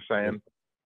 you know what I'm saying?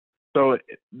 So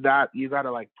that you got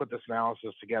to like put this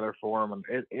analysis together for them,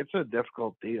 and it's a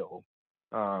difficult deal.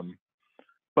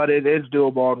 But it is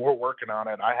doable, and we're working on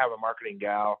it. I have a marketing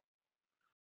gal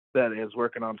that is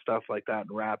working on stuff like that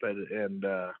in Rapid and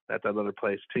at that other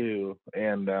place too.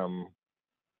 And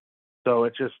so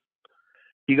it's just,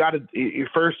 you got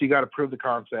to prove the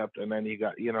concept, and then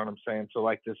you know what I'm saying? So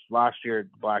like this last year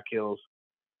at Black Hills,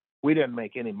 we didn't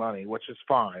make any money, which is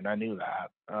fine. I knew that.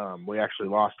 We actually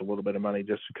lost a little bit of money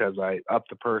just because I upped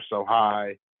the purse so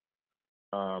high.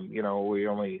 You know, we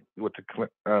only, with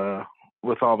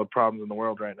all the problems in the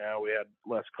world right now, we had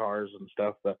less cars and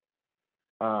stuff, but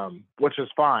which is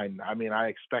fine. I mean, I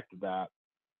expected that.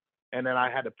 And then I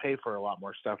had to pay for a lot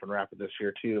more stuff in Rapid this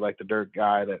year too, like the dirt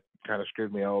guy that kind of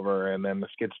screwed me over, and then the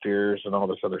skid steers and all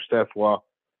this other stuff. Well,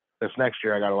 this next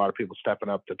year I got a lot of people stepping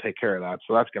up to take care of that,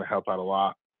 so that's going to help out a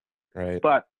lot. Right.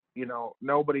 But you know,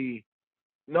 nobody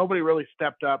really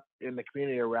stepped up in the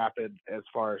community of Rapid as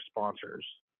far as sponsors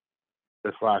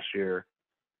this last year,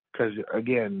 because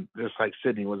again, just like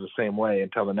Sydney was the same way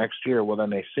until the next year. Well, then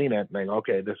they seen it and they go,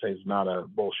 okay, this is not a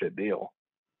bullshit deal.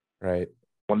 Right.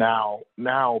 Well,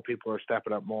 now people are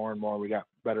stepping up more and more. We got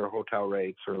better hotel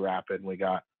rates for Rapid, and we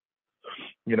got,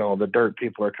 you know, the dirt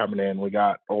people are coming in. We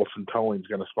got Olson Towing's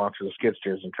going to sponsor the skid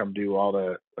steers and come do all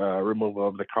the removal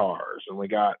of the cars, and we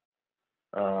got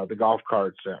the golf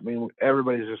carts. I mean,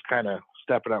 everybody's just kind of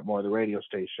stepping up more. The radio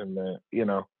station, you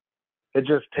know, it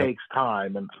just takes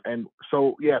time, and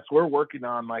so yes, we're working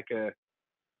on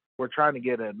we're trying to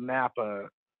get a Napa.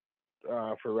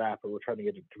 For Rapid, we're trying to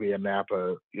get it to be a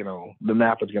Napa. You know, the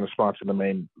Napa is going to sponsor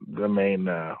the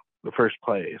first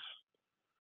place.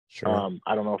 Sure.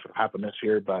 I don't know if it happened this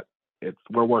year, but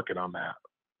we're working on that.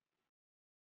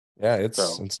 Yeah,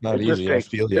 it's not easy. I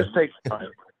feel you. It just takes time.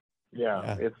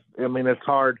 Yeah, it's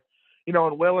hard. You know,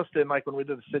 in Williston, like when we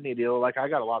did the Sydney deal, like I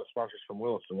got a lot of sponsors from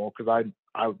Williston. Well, because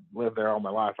I lived there all my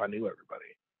life, I knew everybody.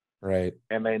 Right.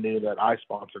 And they knew that I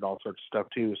sponsored all sorts of stuff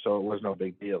too, so it was no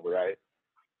big deal, right?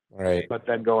 Right. But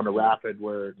then going to Rapid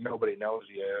where nobody knows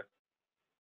you,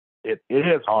 it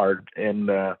is hard. And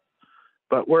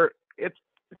but it's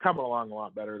coming along a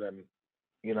lot better than,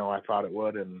 you know, I thought it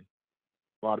would, and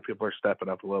a lot of people are stepping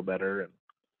up a little better.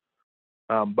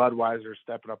 And Budweiser's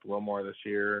stepping up a little more this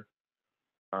year.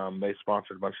 They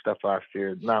sponsored a bunch of stuff last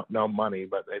year. No money,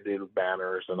 but they did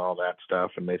banners and all that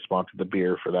stuff, and they sponsored the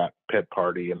beer for that pit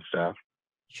party and stuff.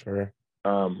 Sure.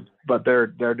 But they're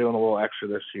doing a little extra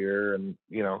this year, and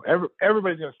you know,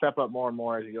 everybody's going to step up more and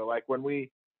more as you go. Like when we,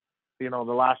 you know,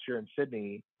 the last year in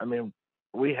Sydney, I mean,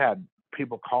 we had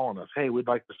people calling us, hey, we'd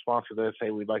like to sponsor this, hey,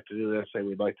 we'd like to do this, hey,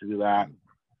 we'd like to do that.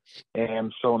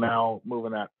 And so now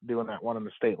doing that one in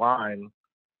the state line,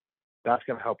 that's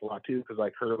going to help a lot too, because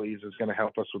like Hurley's is going to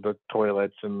help us with the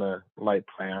toilets and the light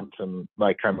plants, and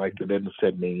like kind of like they did in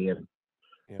Sydney, and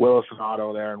Williston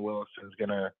Auto there in Williston is going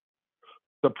to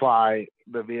supply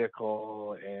the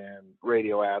vehicle and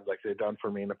radio ads like they've done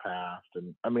for me in the past.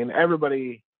 And I mean,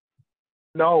 everybody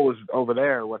knows over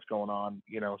there what's going on,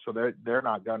 you know, so they're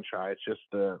not gun shy. It's just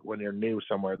when you're new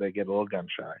somewhere, they get a little gun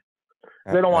shy.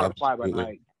 They don't want to fly by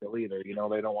night either, you know.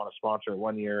 They don't want to sponsor it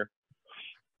 1 year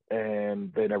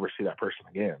and they never see that person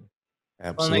again.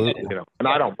 Absolutely. You know, and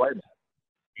I don't blame them.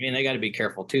 I mean, they got to be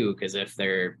careful too, because if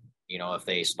if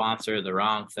they sponsor the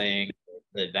wrong thing,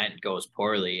 the event goes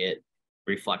poorly, it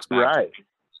reflects back right. to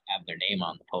have their name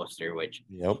on the poster, which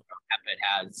Yep. it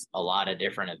has a lot of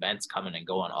different events coming and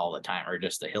going all the time, or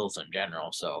just the hills in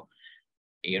general. So,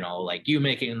 you know, like you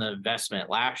making the investment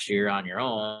last year on your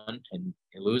own and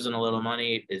losing a little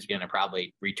money is going to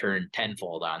probably return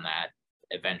tenfold on that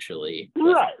eventually.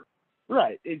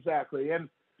 Right, exactly. And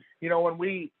you know, when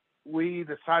we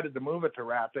decided to move it to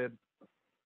Rapid,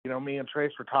 you know, me and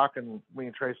Trace and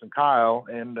Kyle,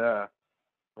 and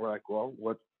we're like, well,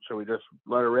 what should we just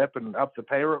let her rip and up the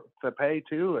pay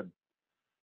too? And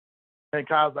And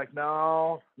Kyle's like,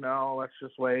 no, let's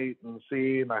just wait and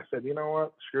see. And I said, you know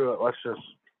what? Screw it. Let's just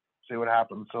see what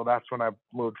happens. So that's when I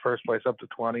moved first place up to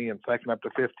 20 and second up to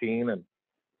 15. And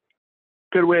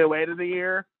could we have waited a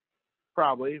year?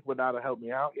 Probably. Would that have helped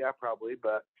me out? Yeah, probably.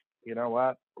 But you know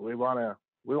what? We want to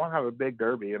have a big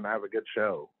derby and have a good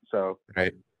show. So,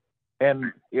 Right.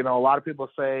 And, you know, a lot of people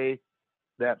say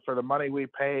that for the money we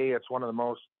pay, it's one of the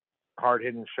most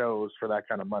hard-hitting shows for that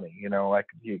kind of money. You know, like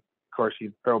of course,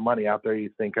 you throw money out there, you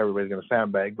think everybody's going to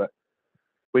sandbag, but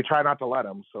we try not to let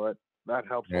them. So that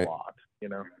helps Right. a lot, you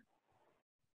know.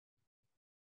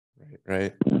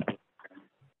 Right.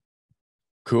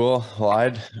 Cool.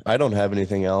 Well, I don't have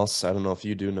anything else. I don't know if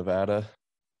you do, Nevada.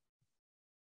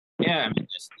 Yeah, I mean,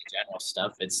 just the general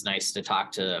stuff. It's nice to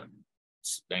talk to,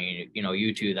 you know,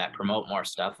 you two that promote more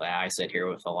stuff. I sit here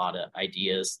with a lot of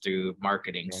ideas through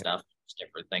marketing stuff,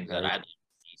 different things that I'd like to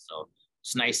see. So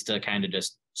it's nice to kind of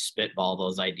just spitball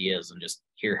those ideas and just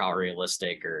hear how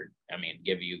realistic, or I mean,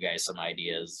 give you guys some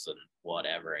ideas and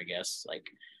whatever. I guess like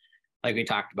we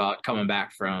talked about coming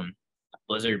back from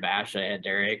Blizzard Bash, I had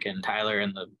Derek and Tyler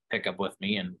in the pickup with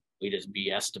me, and we just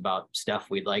BS'd about stuff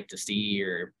we'd like to see,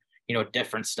 or you know,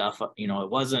 different stuff. You know, it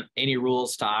wasn't any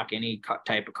rules talk, any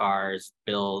type of cars,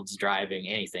 builds, driving,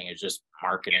 anything. It's just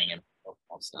marketing and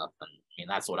stuff. And I mean,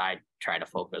 that's what I try to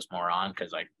focus more on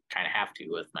because I kind of have to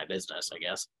with my business, I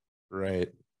guess. Right.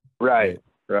 Right.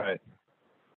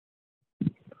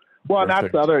 Well, and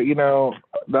that's the other, you know,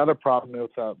 the other problem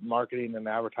with marketing and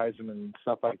advertising and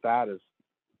stuff like that is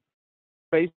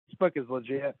Facebook is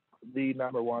legit the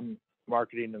number one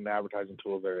marketing and advertising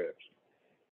tool there is.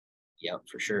 Yep,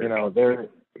 for sure. You know,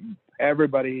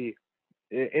 everybody,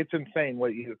 it's insane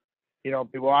what you know,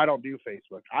 people, I don't do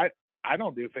Facebook. I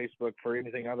don't do Facebook for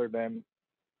anything other than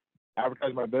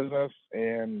advertise my business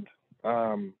and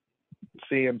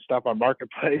seeing stuff on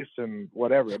Marketplace and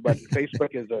whatever. But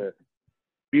Facebook is a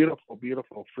beautiful,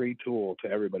 beautiful free tool to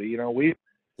everybody. You know, we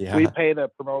pay to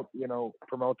promote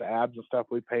the ads and stuff.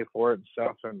 We pay for it and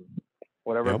stuff and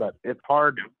whatever, but it's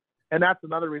hard. And that's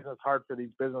another reason it's hard for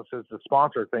these businesses to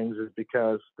sponsor things is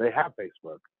because they have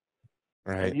Facebook.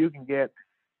 Right. And you can get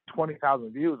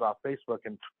 20,000 views off Facebook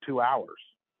in 2 hours,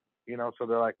 you know, so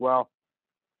they're like, well,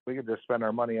 we could just spend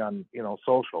our money on, you know,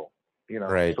 social, you know,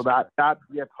 so that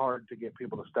gets hard to get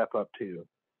people to step up too.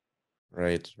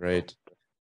 Right.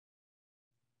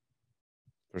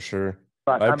 For sure.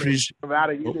 But I mean,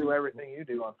 Nevada, you do everything you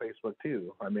do on Facebook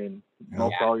too. I mean,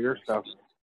 most all your stuff.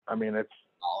 I mean, it's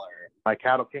my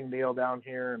Cattle King deal down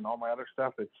here and all my other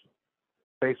stuff. It's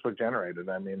Facebook generated.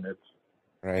 I mean,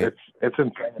 it's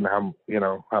insane how, you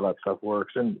know, how that stuff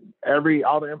works. And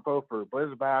all the info for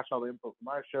Blizzard Bash, all the info for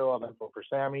my show, all the info for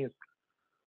Sammy's.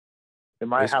 They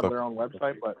might have their own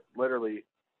website, but literally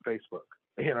Facebook,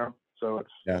 you know. So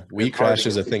it's WeCrash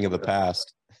is a thing of the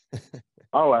past.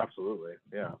 Oh, absolutely.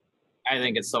 Yeah. I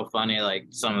think it's so funny, like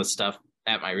some of the stuff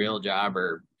at my real job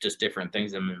or just different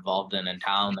things I'm involved in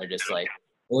town. They're just like,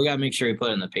 well, we got to make sure we put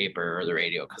it in the paper or the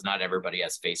radio because not everybody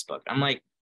has Facebook. I'm like,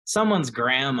 someone's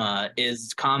grandma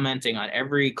is commenting on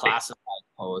every classified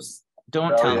post.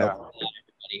 Don't tell them that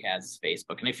everybody has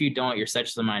Facebook. And if you don't, you're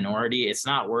such the minority. It's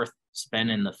not worth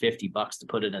spending the $50 to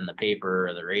put it in the paper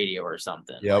or the radio or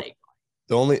something. Yep. Like,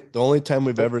 the only time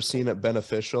we've ever seen it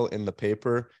beneficial in the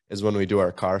paper is when we do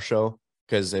our car show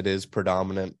because it is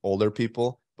predominant older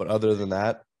people. But other than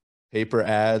that, paper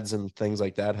ads and things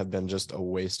like that have been just a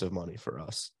waste of money for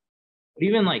us.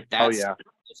 Even like that,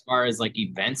 as far as like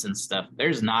events and stuff,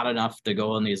 there's not enough to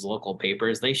go in these local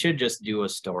papers. They should just do a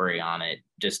story on it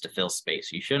just to fill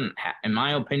space. You shouldn't have, in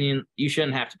my opinion, you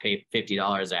shouldn't have to pay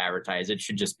 $50 to advertise. It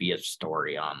should just be a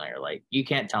story on there. Like, you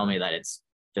can't tell me that it's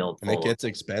filled full. And it gets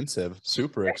expensive,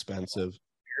 super expensive.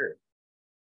 Sure.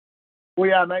 Well,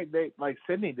 yeah, they like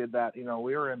Sydney did that. You know,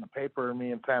 we were in the paper,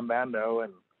 me and Sam Bando,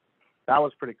 and that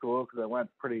was pretty cool because it went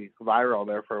pretty viral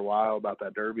there for a while about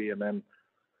that derby. And then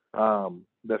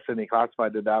the Sydney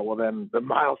Classified did that. Well, then the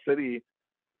Miles City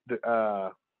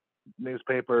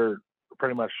newspaper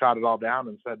pretty much shot it all down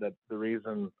and said that the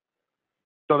reason.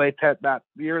 So they that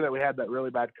year that we had that really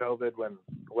bad COVID when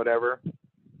whatever.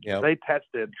 Yeah. They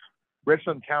tested.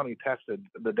 Richland County tested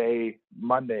the day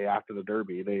Monday after the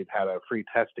Derby. They had a free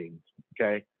testing.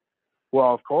 Okay.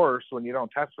 Well, of course, when you don't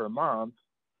test for a month,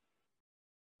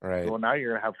 right. Well, now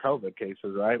you're gonna have COVID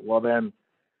cases, right? Well, then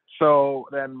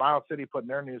Miles City put in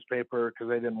their newspaper because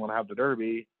they didn't want to have the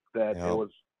Derby that it was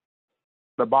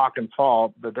the Bakken's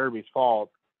fault, the Derby's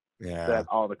fault, that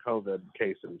all the COVID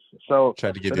cases. So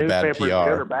tried to give you bad PR. Good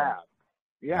or bad.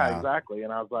 Yeah, exactly.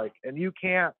 And I was like, and you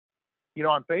can't. You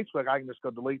know, on Facebook, I can just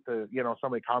go delete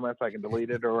somebody comments, I can delete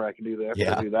it, or I can do this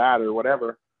or do that or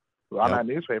whatever. on that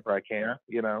newspaper, I can't,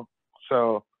 you know.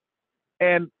 So,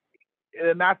 and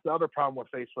that's the other problem with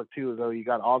Facebook too, is though you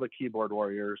got all the keyboard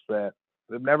warriors that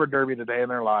they've never derbied a day in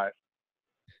their life,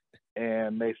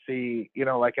 and they see, you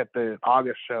know, like at the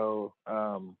August show,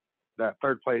 that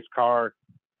third place car,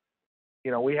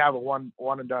 you know, we have a one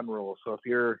and done rule. So if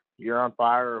you're on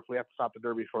fire, or if we have to stop the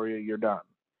derby for you, you're done.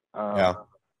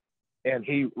 And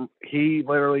he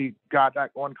literally got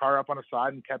that one car up on the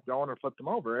side and kept going and flipped them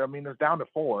over. I mean, it's down to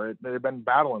 4. They've been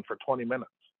battling for 20 minutes.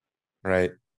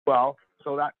 Right. Well,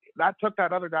 so that took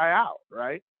that other guy out,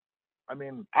 right? I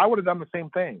mean, I would have done the same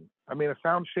thing. I mean, it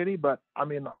sounds shitty, but I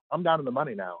mean, I'm down in the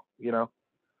money now, you know?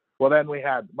 Well, then we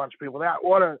had a bunch of people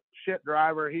what a shit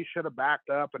driver. He should have backed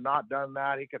up and not done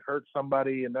that. He could hurt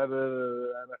somebody. And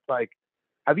it's like,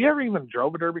 have you ever even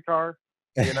drove a derby car?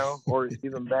 You know, or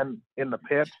even been in the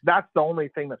pit? That's the only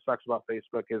thing that sucks about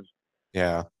Facebook is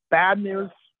bad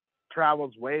news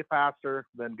travels way faster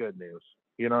than good news.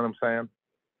 You know what I'm saying?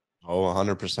 Oh,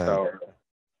 100%. So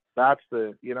that's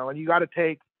the, you know, and you got to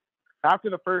take, after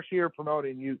the first year of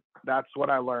promoting, that's what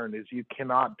I learned is you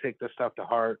cannot take this stuff to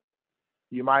heart.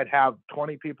 You might have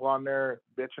 20 people on there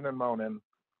bitching and moaning,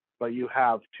 but you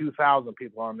have 2,000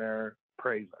 people on there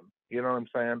praising. You know what I'm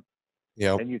saying?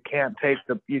 Yeah. And you can't take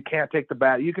the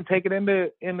bad. You can take it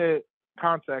into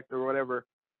context or whatever,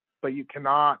 but you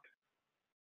cannot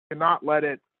let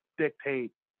it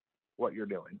dictate what you're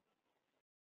doing.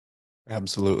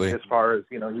 Absolutely. As far as,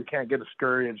 you know, you can't get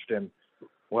discouraged and,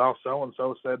 well, so and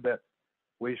so said that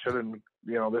we shouldn't,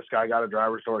 you know, this guy got a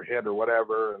driver's door hit or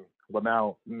whatever, and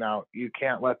well, now you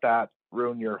can't let that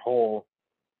ruin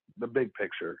the big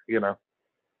picture, you know.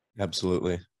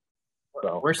 Absolutely.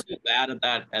 So we're so bad at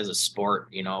that as a sport,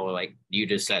 you know, like you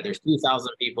just said, there's 2,000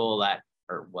 people that,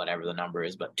 or whatever the number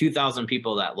is, but 2,000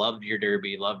 people that loved your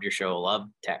derby, loved your show,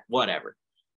 loved tech, whatever.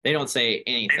 They don't say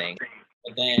anything.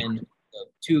 But then the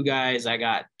 2 guys I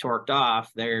got torqued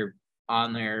off, they're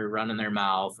on there running their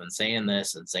mouth and saying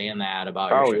this and saying that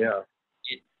about your show.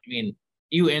 Yeah. I mean,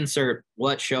 you insert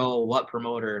what show, what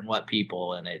promoter, and what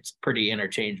people, and it's pretty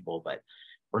interchangeable, but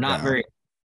we're not very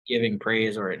giving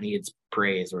praise or it needs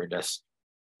praise. We're just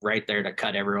right there to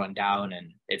cut everyone down,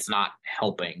 and it's not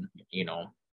helping, you know.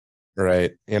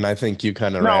 Right. And I think you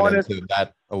kind of ran into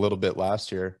that a little bit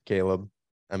last year, Caleb.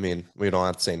 I mean, we don't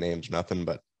have to say names, nothing,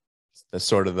 but the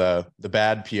sort of the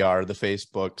bad PR, the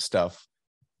Facebook stuff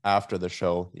after the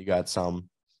show. You got some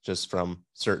just from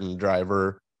certain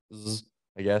drivers,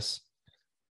 I guess,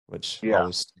 which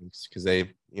always stinks because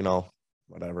they, you know,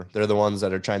 whatever. They're the ones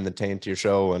that are trying to taint your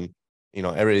show, and, you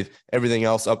know, everything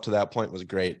else up to that point was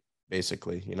great,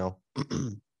 basically, you know.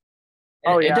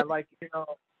 Like, you know,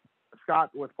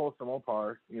 Scott with Folsom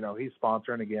Opar, you know, he's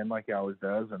sponsoring again like he always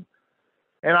does, and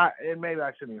maybe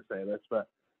I shouldn't even say this, but,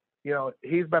 you know,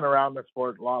 he's been around the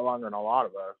sport a lot longer than a lot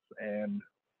of us, and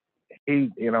he,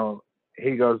 you know,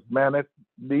 he goes, man, it's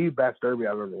the best derby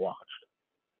I've ever watched.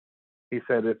 He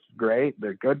said it's great.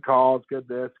 They're good calls, good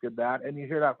this, good that. And you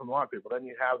hear that from a lot of people. Then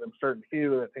you have them certain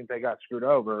few that think they got screwed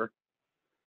over,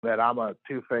 that I'm a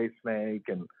two-faced snake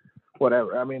and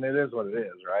whatever. I mean, it is what it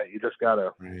is, right? You just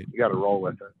gotta roll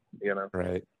with it, you know?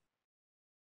 Right.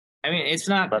 I mean, it's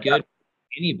not good for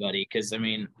anybody, because, I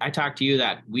mean, I talked to you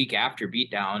that week after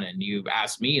Beatdown, and you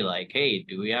asked me, like, hey,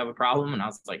 do we have a problem? And I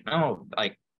was like, no.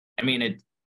 Like, I mean,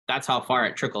 that's how far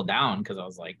it trickled down, because I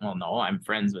was like, well, no, I'm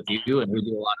friends with you, and we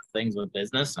do a lot of things with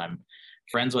business, and I'm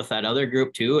friends with that other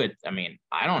group too. I mean,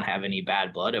 I don't have any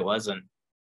bad blood. It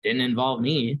didn't involve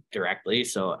me directly.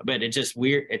 So, but it's just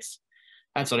weird.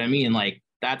 That's what I mean. Like,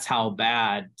 that's how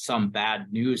bad some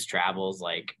bad news travels.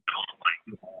 Like,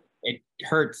 it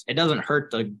hurts. It doesn't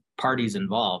hurt the parties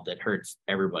involved. It hurts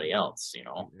everybody else, you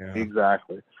know? Yeah.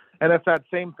 Exactly. And it's that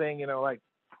same thing, you know, like,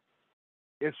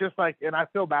 it's just like, and I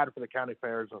feel bad for the county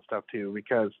fairs and stuff too,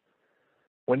 because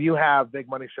when you have big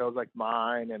money shows like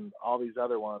mine and all these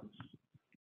other ones,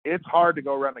 it's hard to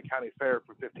go run a county fair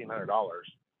for $1,500.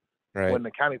 Right. When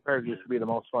the county fairs used to be the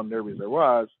most fun derbies there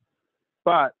was.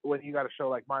 But when you got a show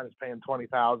like mine is paying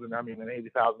 $20,000, I mean, an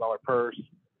 $80,000 purse,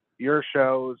 your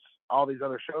shows, all these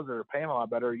other shows that are paying a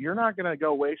lot better, you're not going to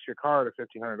go waste your car at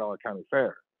a $1,500 county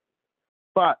fair.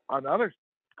 But on the other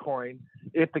coin,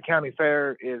 if the county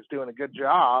fair is doing a good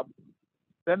job,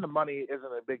 then the money isn't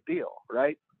a big deal,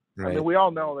 right? I mean, we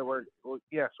all know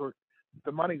that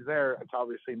the money's there. It's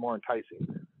obviously more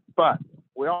enticing, but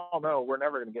we all know we're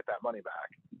never going to get that money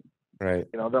back. Right.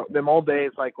 You know, them old days,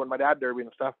 like when my dad derbied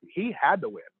and stuff, he had to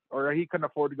win, or he couldn't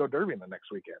afford to go derbying the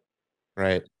next weekend.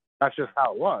 Right. That's just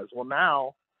how it was. Well,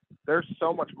 now there's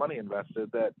so much money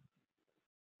invested that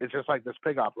it's just like this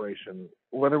pig operation.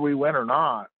 Whether we win or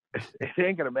not, it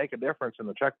ain't going to make a difference in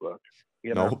the checkbook.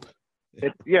 You know? Nope.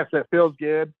 Yes, it feels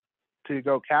good to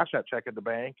go cash that check at the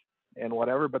bank and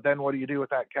whatever. But then what do you do with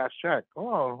that cash check?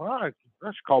 Oh, well, I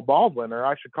should call Baldwin, or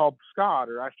I should call Scott,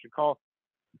 or I should call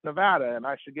Nevada, and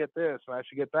I should get this, and I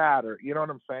should get that, or you know what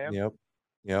I'm saying?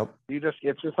 Yep.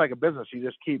 It's just like a business. You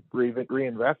just keep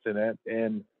reinvesting it,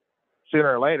 and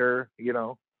sooner or later,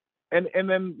 and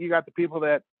then you got the people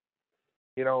that,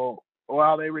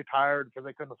 well, they retired because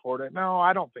they couldn't afford it. No,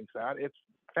 I don't think that. It's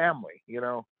family,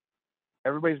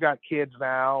 Everybody's got kids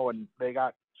now, and they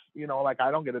got, like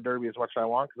I don't get a derby as much as I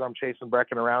want because I'm chasing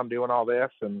Brecken around doing all this,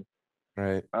 and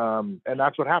right. And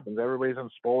that's what happens. Everybody's in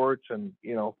sports, and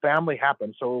family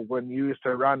happens. So when you used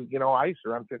to run, I used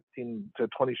to run 15 to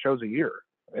 20 shows a year,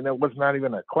 and it was not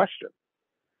even a question.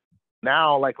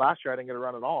 Now, like last year, I didn't get a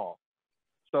run at all.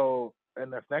 So,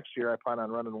 and this next year, I plan on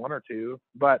running one or two,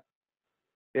 but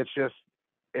it's just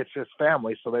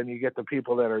family. So then you get the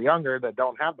people that are younger that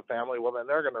don't have the family. Well, then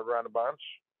they're going to run a bunch.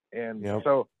 And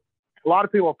so a lot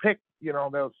of people pick,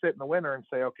 they'll sit in the winter and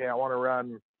say, okay, I want to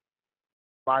run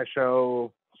my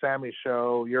show, Sammy's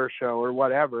show, your show, or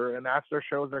whatever. And that's their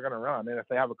shows they're going to run. And if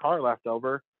they have a car left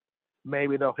over,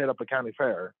 maybe they'll hit up a county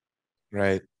fair.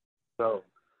 Right. So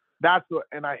that's what,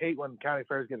 and I hate when county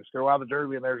fairs get scared. Well, the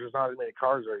Derby, and there's just not as many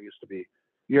cars there used to be.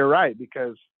 You're right,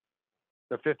 because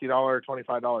the $50,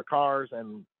 $25 cars,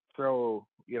 and throw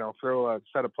a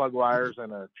set of plug wires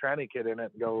and a tranny kit in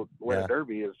it and go win a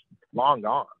Derby is long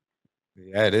gone.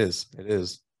 Yeah, it is.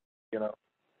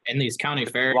 And these county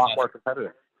fairs, a lot more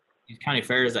competitive. These county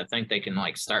fairs that think they can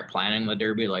like start planning the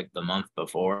Derby like the month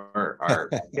before are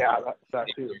yeah, that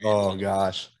too. Oh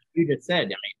gosh. You just said, I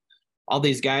mean, all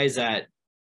these guys that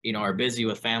are busy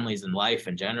with families and life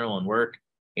in general and work,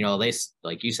 they,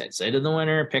 like you said, sit in the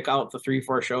winter, pick out the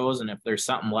 3-4 shows, and if there's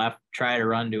something left, try to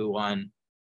run to one,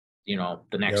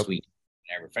 the next week,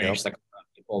 never finish to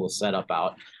pull the setup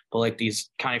out. But like these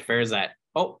county fairs that,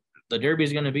 the Derby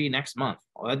is going to be next month.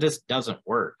 Well, that just doesn't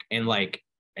work. And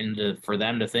for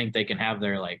them to think they can have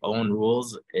their like own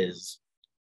rules is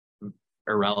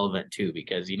irrelevant too,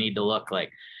 because you need to look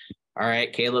like, all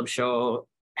right, Caleb's show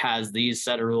has these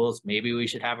set of rules. Maybe we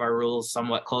should have our rules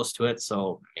somewhat close to it.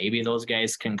 So maybe those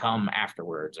guys can come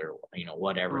afterwards, or,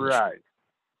 whatever. Right.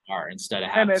 Are instead of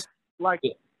having. And it's like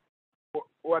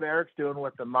what Eric's doing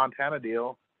with the Montana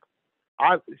deal.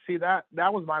 I see that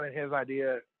was mine and his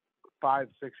idea 5-6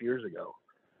 years ago,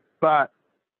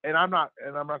 and I'm not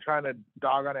trying to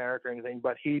dog on Eric or anything,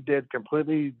 but he did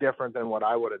completely different than what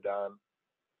I would have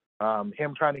done.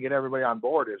 Him trying to get everybody on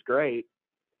board is great,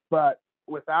 but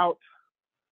without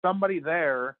somebody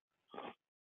there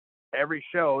every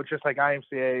show, it's just like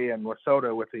IMCA and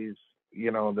WSOTA with these,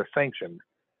 the sanctioned,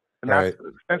 and that's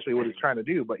essentially what he's trying to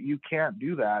do. But you can't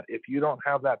do that if you don't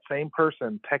have that same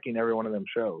person teching every one of them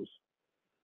shows,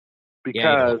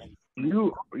 because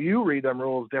you read them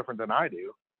rules different than I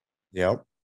do. Yep.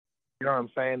 You know what I'm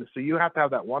saying? So you have to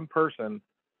have that one person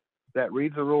that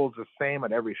reads the rules the same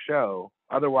at every show.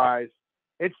 Otherwise,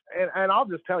 it's and I'll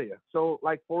just tell you. So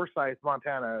like Forsyth,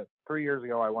 Montana, 3 years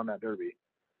ago, I won that Derby.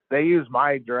 They used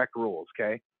my direct rules.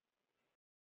 Okay.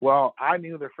 Well, I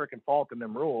knew their freaking fault in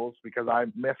them rules because I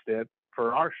missed it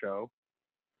for our show,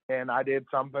 and I did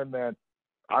something that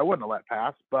I wouldn't have let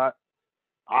pass, but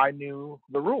I knew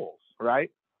the rules, right?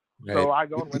 So I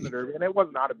go and win the Derby, and it was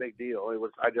not a big deal.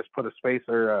 I just put a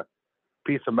spacer, a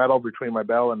piece of metal between my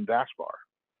bell and dash bar.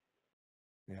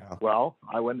 Yeah. Well,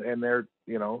 I went in there,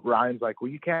 Ryan's like, well,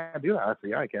 you can't do that. I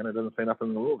said, yeah, I can. It doesn't say nothing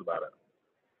in the rules about it.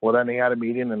 Well, then he had a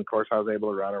meeting, and of course I was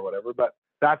able to run or whatever. But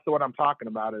that's what I'm talking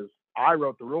about, is I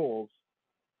wrote the rules.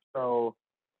 So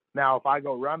now if I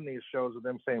go run these shows with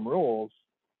them same rules,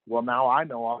 well, now I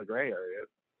know all the gray areas.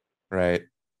 Right.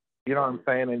 You know what I'm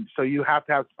saying? And so you have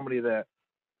to have somebody that,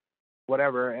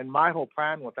 whatever. And my whole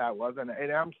plan with that was, and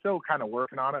I'm still kind of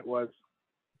working on it, was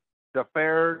the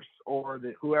fairs or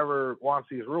whoever wants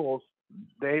these rules,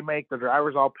 they make the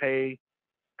drivers all pay,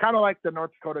 kind of like the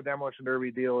North Dakota Demolition Derby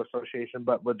Deal Association,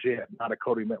 but legit, not a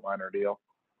Cody Mitliner deal.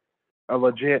 A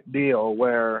legit deal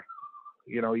where,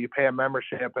 you pay a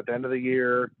membership at the end of the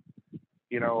year.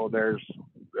 There's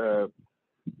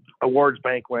awards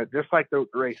banquet, just like the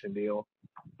racing deal,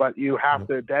 but you have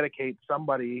to dedicate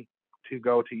somebody to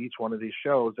go to each one of these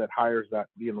shows that hires that,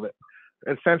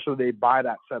 essentially they buy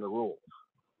that set of rules.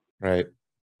 Right.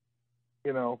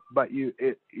 But you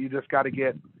just got to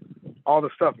get all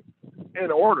the stuff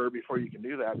in order before you can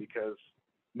do that, because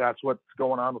that's what's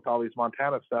going on with all these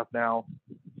Montana stuff now,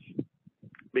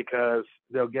 because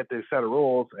they'll get this set of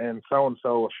rules and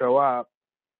so-and-so will show up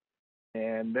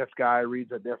and this guy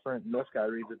reads it different and this guy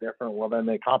reads it different. Well, then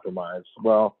they compromise.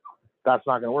 Well, that's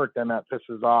not going to work. Then that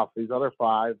pisses off these other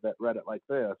 5 that read it like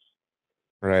this.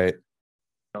 Right.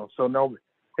 So no,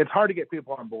 it's hard to get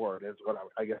people on board is what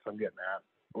I guess I'm getting at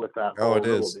with that Oh, whole it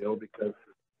rule is. deal, because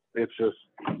it's just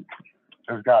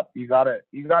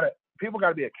people got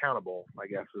to be accountable, I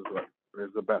guess is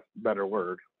the better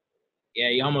word. Yeah,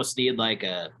 you almost need like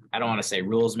I don't want to say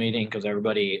rules meeting because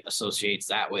everybody associates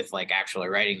that with like actually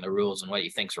writing the rules and what you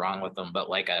think's wrong with them, but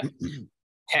like a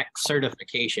tech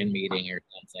certification meeting or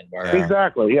something. Where, Yeah.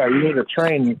 Exactly. Yeah, you need to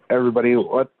train everybody.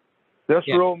 What this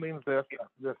Yeah. rule means this.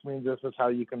 This means this is how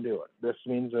you can do it. This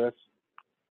means this,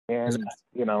 and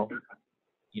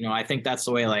I think that's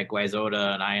the way like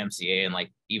Wayzata and IMCA and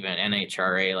like even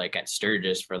NHRA, like at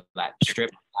Sturgis for that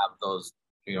strip, have those,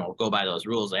 go by those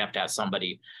rules. They have to have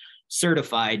somebody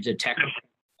certified to tech.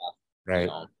 Right.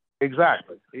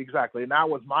 Exactly. And that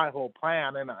was my whole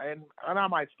plan, and I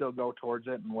might still go towards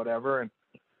it and whatever. And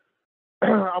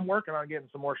I'm working on getting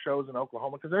some more shows in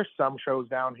Oklahoma because there's some shows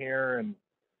down here and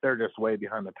they're just way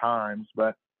behind the times.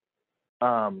 But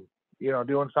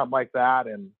doing something like that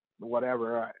and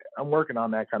whatever, I'm working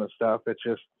on that kind of stuff. It's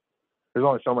just there's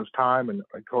only so much time, and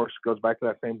of course it goes back to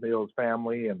that same deal as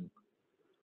family. And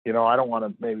I don't want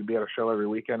to maybe be at a show every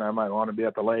weekend. I might want to be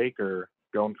at the lake or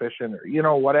going fishing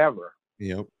or whatever.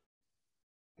 Yep.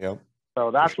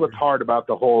 So that's what's hard about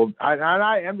the whole.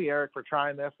 I envy Eric for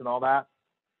trying this and all that,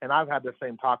 and I've had the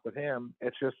same talk with him.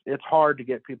 It's hard to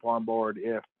get people on board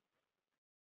if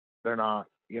they're not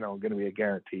going to be a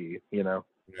guarantee.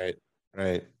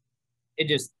 Right.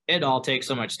 It all takes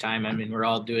so much time. I mean, we're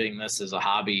all doing this as a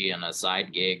hobby and a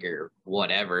side gig or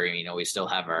whatever. We still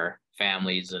have our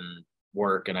families and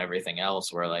work and everything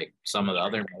else, where like some of the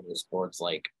other motorsports,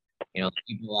 like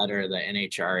people that are the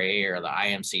NHRA or the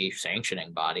IMC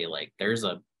sanctioning body, like there's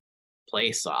a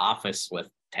place, an office with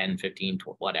 10, 15,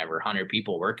 whatever, 100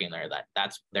 people working there.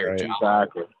 That's their job.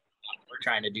 Exactly. We're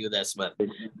trying to do this with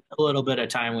a little bit of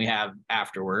time we have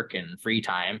after work and free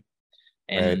time,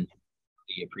 and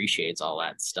he appreciates all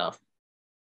that stuff.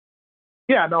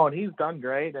 Yeah, no, and he's done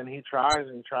great, and he tries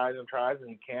and tries and tries, and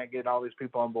he can't get all these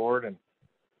people on board,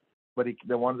 but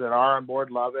the ones that are on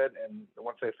board love it, and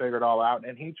once they figure it all out,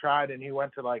 and he tried, and he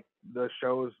went to like the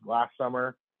shows last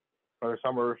summer or the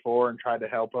summer before and tried to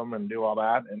help them and do all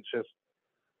that, and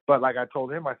but like I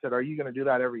told him, I said, are you going to do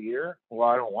that every year? Well,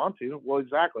 I don't want to. Well,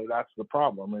 exactly. That's the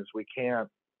problem is we can't,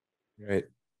 Right.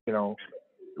 You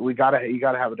got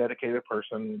to have a dedicated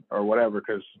person or whatever,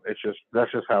 because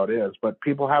that's just how it is. But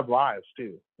people have lives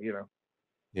too,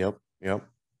 Yep.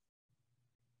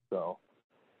 So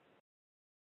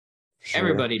Sure.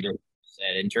 Everybody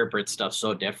interprets stuff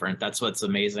so different. That's what's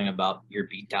amazing about your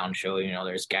Beatdown show.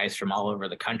 There's guys from all over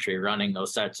the country running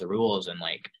those sets of rules, and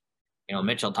like,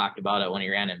 Mitchell talked about it when he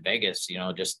ran in Vegas,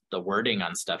 just the wording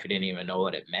on stuff. He didn't even know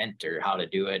what it meant or how to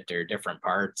do it or different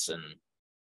parts. And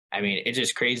I mean, it's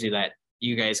just crazy that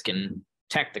you guys can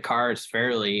tech the cars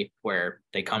fairly where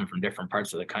they come from different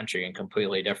parts of the country and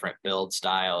completely different build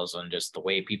styles, and just the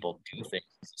way people do things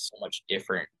is so much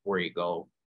different where you go.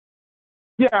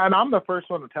 Yeah, and I'm the first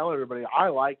one to tell everybody I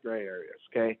like gray areas,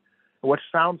 okay? Which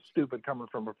sounds stupid coming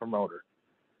from a promoter.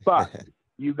 But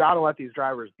you got to let these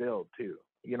drivers build too.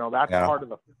 That's part of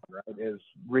the fun, right? Is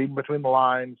reading between the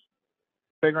lines,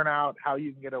 figuring out how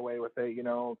you can get away with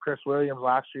it. Chris Williams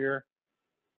last year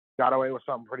got away with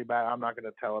something pretty bad. I'm not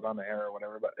going to tell it on the air or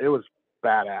whatever, but it was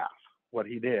badass what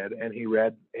he did. And he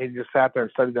just sat there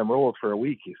and studied them rules for a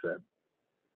week, he said.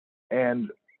 And,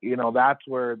 that's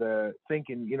where the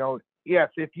thinking, yes,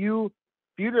 if you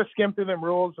just skim through them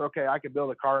rules, okay, I could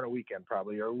build a car in a weekend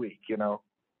probably, or a week,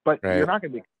 but you're not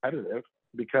going to be competitive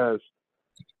because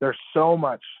there's so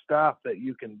much stuff that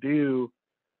you can do,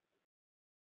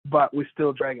 but we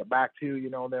still drag it back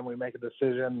to, then we make a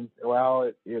decision. Well,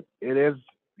 it is,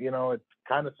 it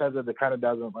kind of says it, it kind of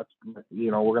doesn't.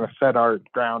 We're going to set our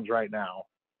grounds right now.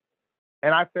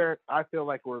 And I feel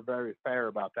like we're very fair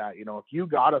about that. If you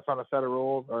got us on a set of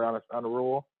rules or on a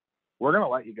rule, we're going to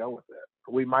let you go with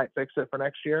it. We might fix it for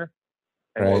next year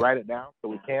and we'll write it down so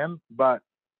we can, but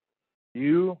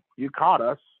you caught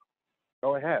us,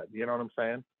 go ahead. You know what I'm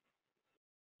saying?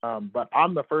 But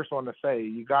I'm the first one to say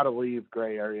you got to leave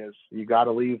gray areas. You got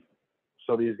to leave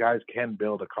so these guys can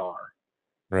build a car.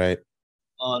 Right.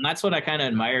 And that's what I kind of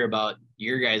admire about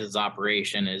your guys'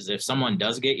 operation is if someone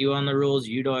does get you on the rules,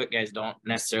 guys don't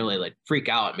necessarily like freak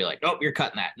out and be like, oh, you're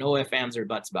cutting that. No ifs, ands, or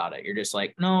buts about it. You're just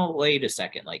like, no, wait a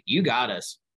second. Like, you got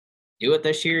us. Do it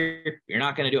this year. You're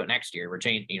not going to do it next year. We're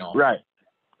changing, Right.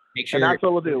 Make sure. And that's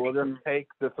what we'll do. We'll just take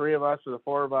the three of us or the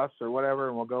four of us or whatever,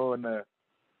 and we'll go in the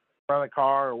front of the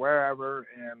car or wherever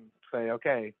and say,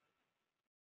 okay,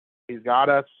 he's got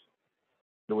us.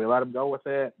 Do we let him go with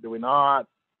it? Do we not?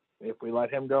 If we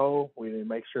let him go, we need to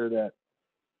make sure that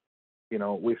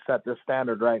we've set this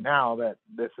standard right now that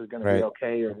this is going to be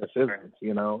okay or this isn't,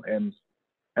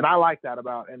 and I like that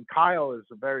and Kyle is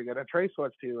very good, and Trace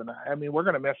was too. And I mean, we're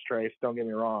going to miss Trace, don't get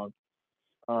me wrong.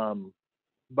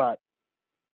 But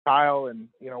Kyle and,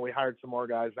 we hired some more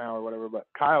guys now or whatever, but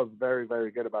Kyle's very,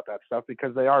 very good about that stuff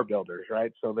because they are builders,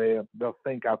 right? So they'll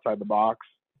think outside the box.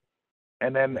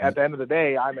 And then at the end of the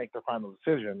day, I make the final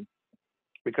decision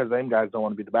because them guys don't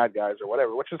want to be the bad guys or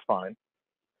whatever, which is fine.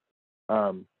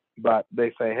 But they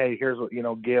say, hey, here's what,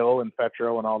 Gil and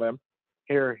Fetro and all them,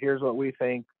 here's what we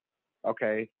think.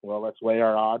 Okay, well, let's weigh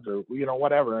our odds or,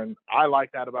 whatever. And I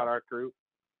like that about our group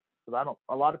because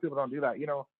a lot of people don't do that.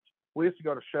 We used to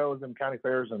go to shows and county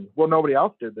fairs and, well, nobody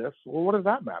else did this. Well, what does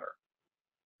that matter?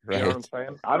 Right. You know what I'm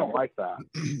saying? I don't like that.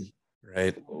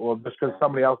 Right. Well, just because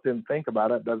somebody else didn't think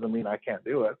about it doesn't mean I can't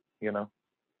do it,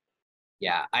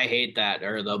 Yeah, I hate that.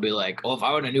 Or they'll be like, oh, if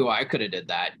I would have knew I could have did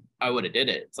that, I would have did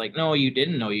it. It's like, no, you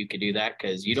didn't know you could do that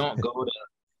because you don't go to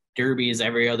derbies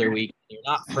every other week. You're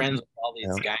not friends with all these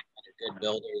guys that are good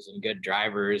builders and good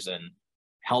drivers and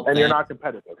help and them. You're not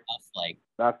competitive. Like,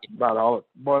 that's about all it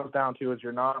boils down to is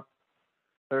you're not.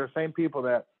 They're the same people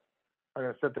that are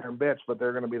going to sit there and bitch, but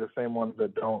they're going to be the same ones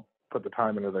that don't put the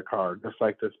time into their car, just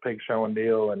like this pig showing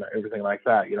deal and everything like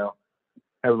that,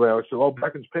 Everybody always says, oh,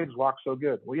 Beckon's pigs walk so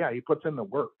good. Well, yeah, he puts in the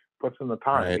work, puts in the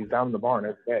time. Right. He's down in the barn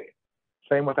every day.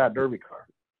 Same with that derby car.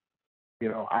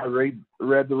 I read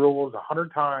the rules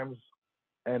 100 times,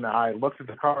 and I looked at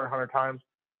the car 100 times.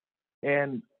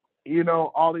 And,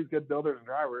 all these good builders and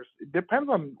drivers, it depends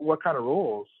on what kind of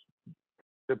rules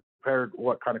compared to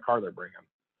what kind of car they're bringing.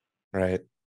 Right.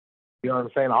 You know what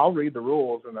I'm saying? I'll read the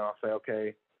rules, and then I'll say,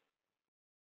 okay,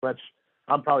 which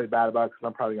I'm probably bad about because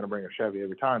I'm probably going to bring a Chevy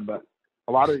every time. But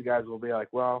a lot of these guys will be like,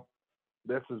 well,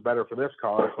 this is better for this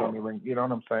car. So let me bring, you know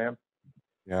what I'm saying?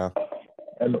 Yeah.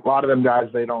 And a lot of them guys,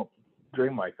 they don't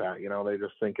dream like that. They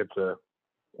just think it's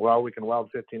we can weld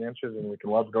 15 inches and we can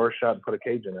weld the door shut and put a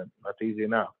cage in it. That's easy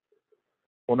enough.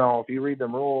 Well, no, if you read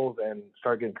them rules and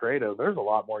start getting creative, there's a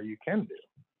lot more you can do.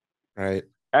 Right.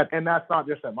 And that's not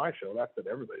just at my show. That's at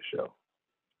everybody's show.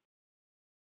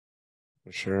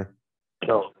 For sure.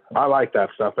 So I like that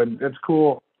stuff. And it's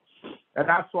cool. And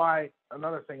that's why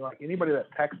another thing, like anybody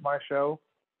that texts my show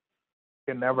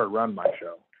can never run my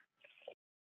show.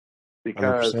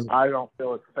 Because 100%. I don't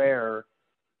feel it's fair.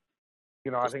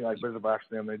 I think like Blizzard Blast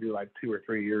them, they do like 2 or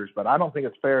 3 years, but I don't think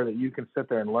it's fair that you can sit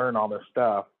there and learn all this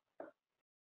stuff,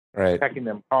 right, checking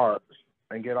them cars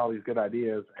and get all these good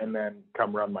ideas and then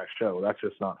come run my show. That's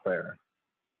just not fair.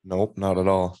 Nope, not at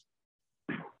all.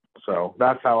 So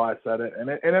that's how I said it. And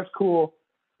it's cool,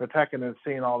 the teching and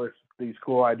seeing all these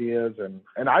cool ideas. And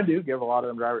I do give a lot of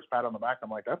them drivers a pat on the back. I'm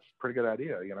like, that's a pretty good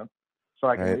idea, So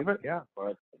I can leave it. Yeah.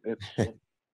 But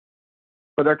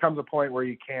but there comes a point where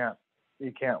you can't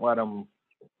let them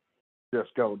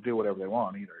just go do whatever they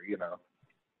want either,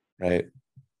 Right.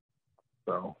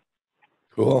 So.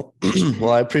 Cool.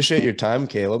 Well, I appreciate your time,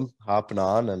 Caleb, hopping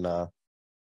on, and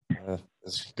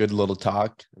it's a good little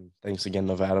talk. And thanks again,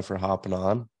 Nevada, for hopping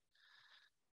on.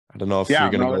 I don't know if you're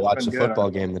going to go watch the football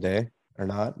game today or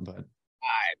not, but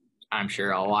I'm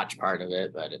sure I'll watch part of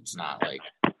it, but it's not like.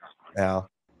 Yeah.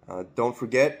 Don't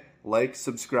forget, like,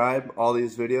 subscribe, all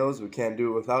these videos. We can't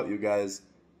do it without you guys.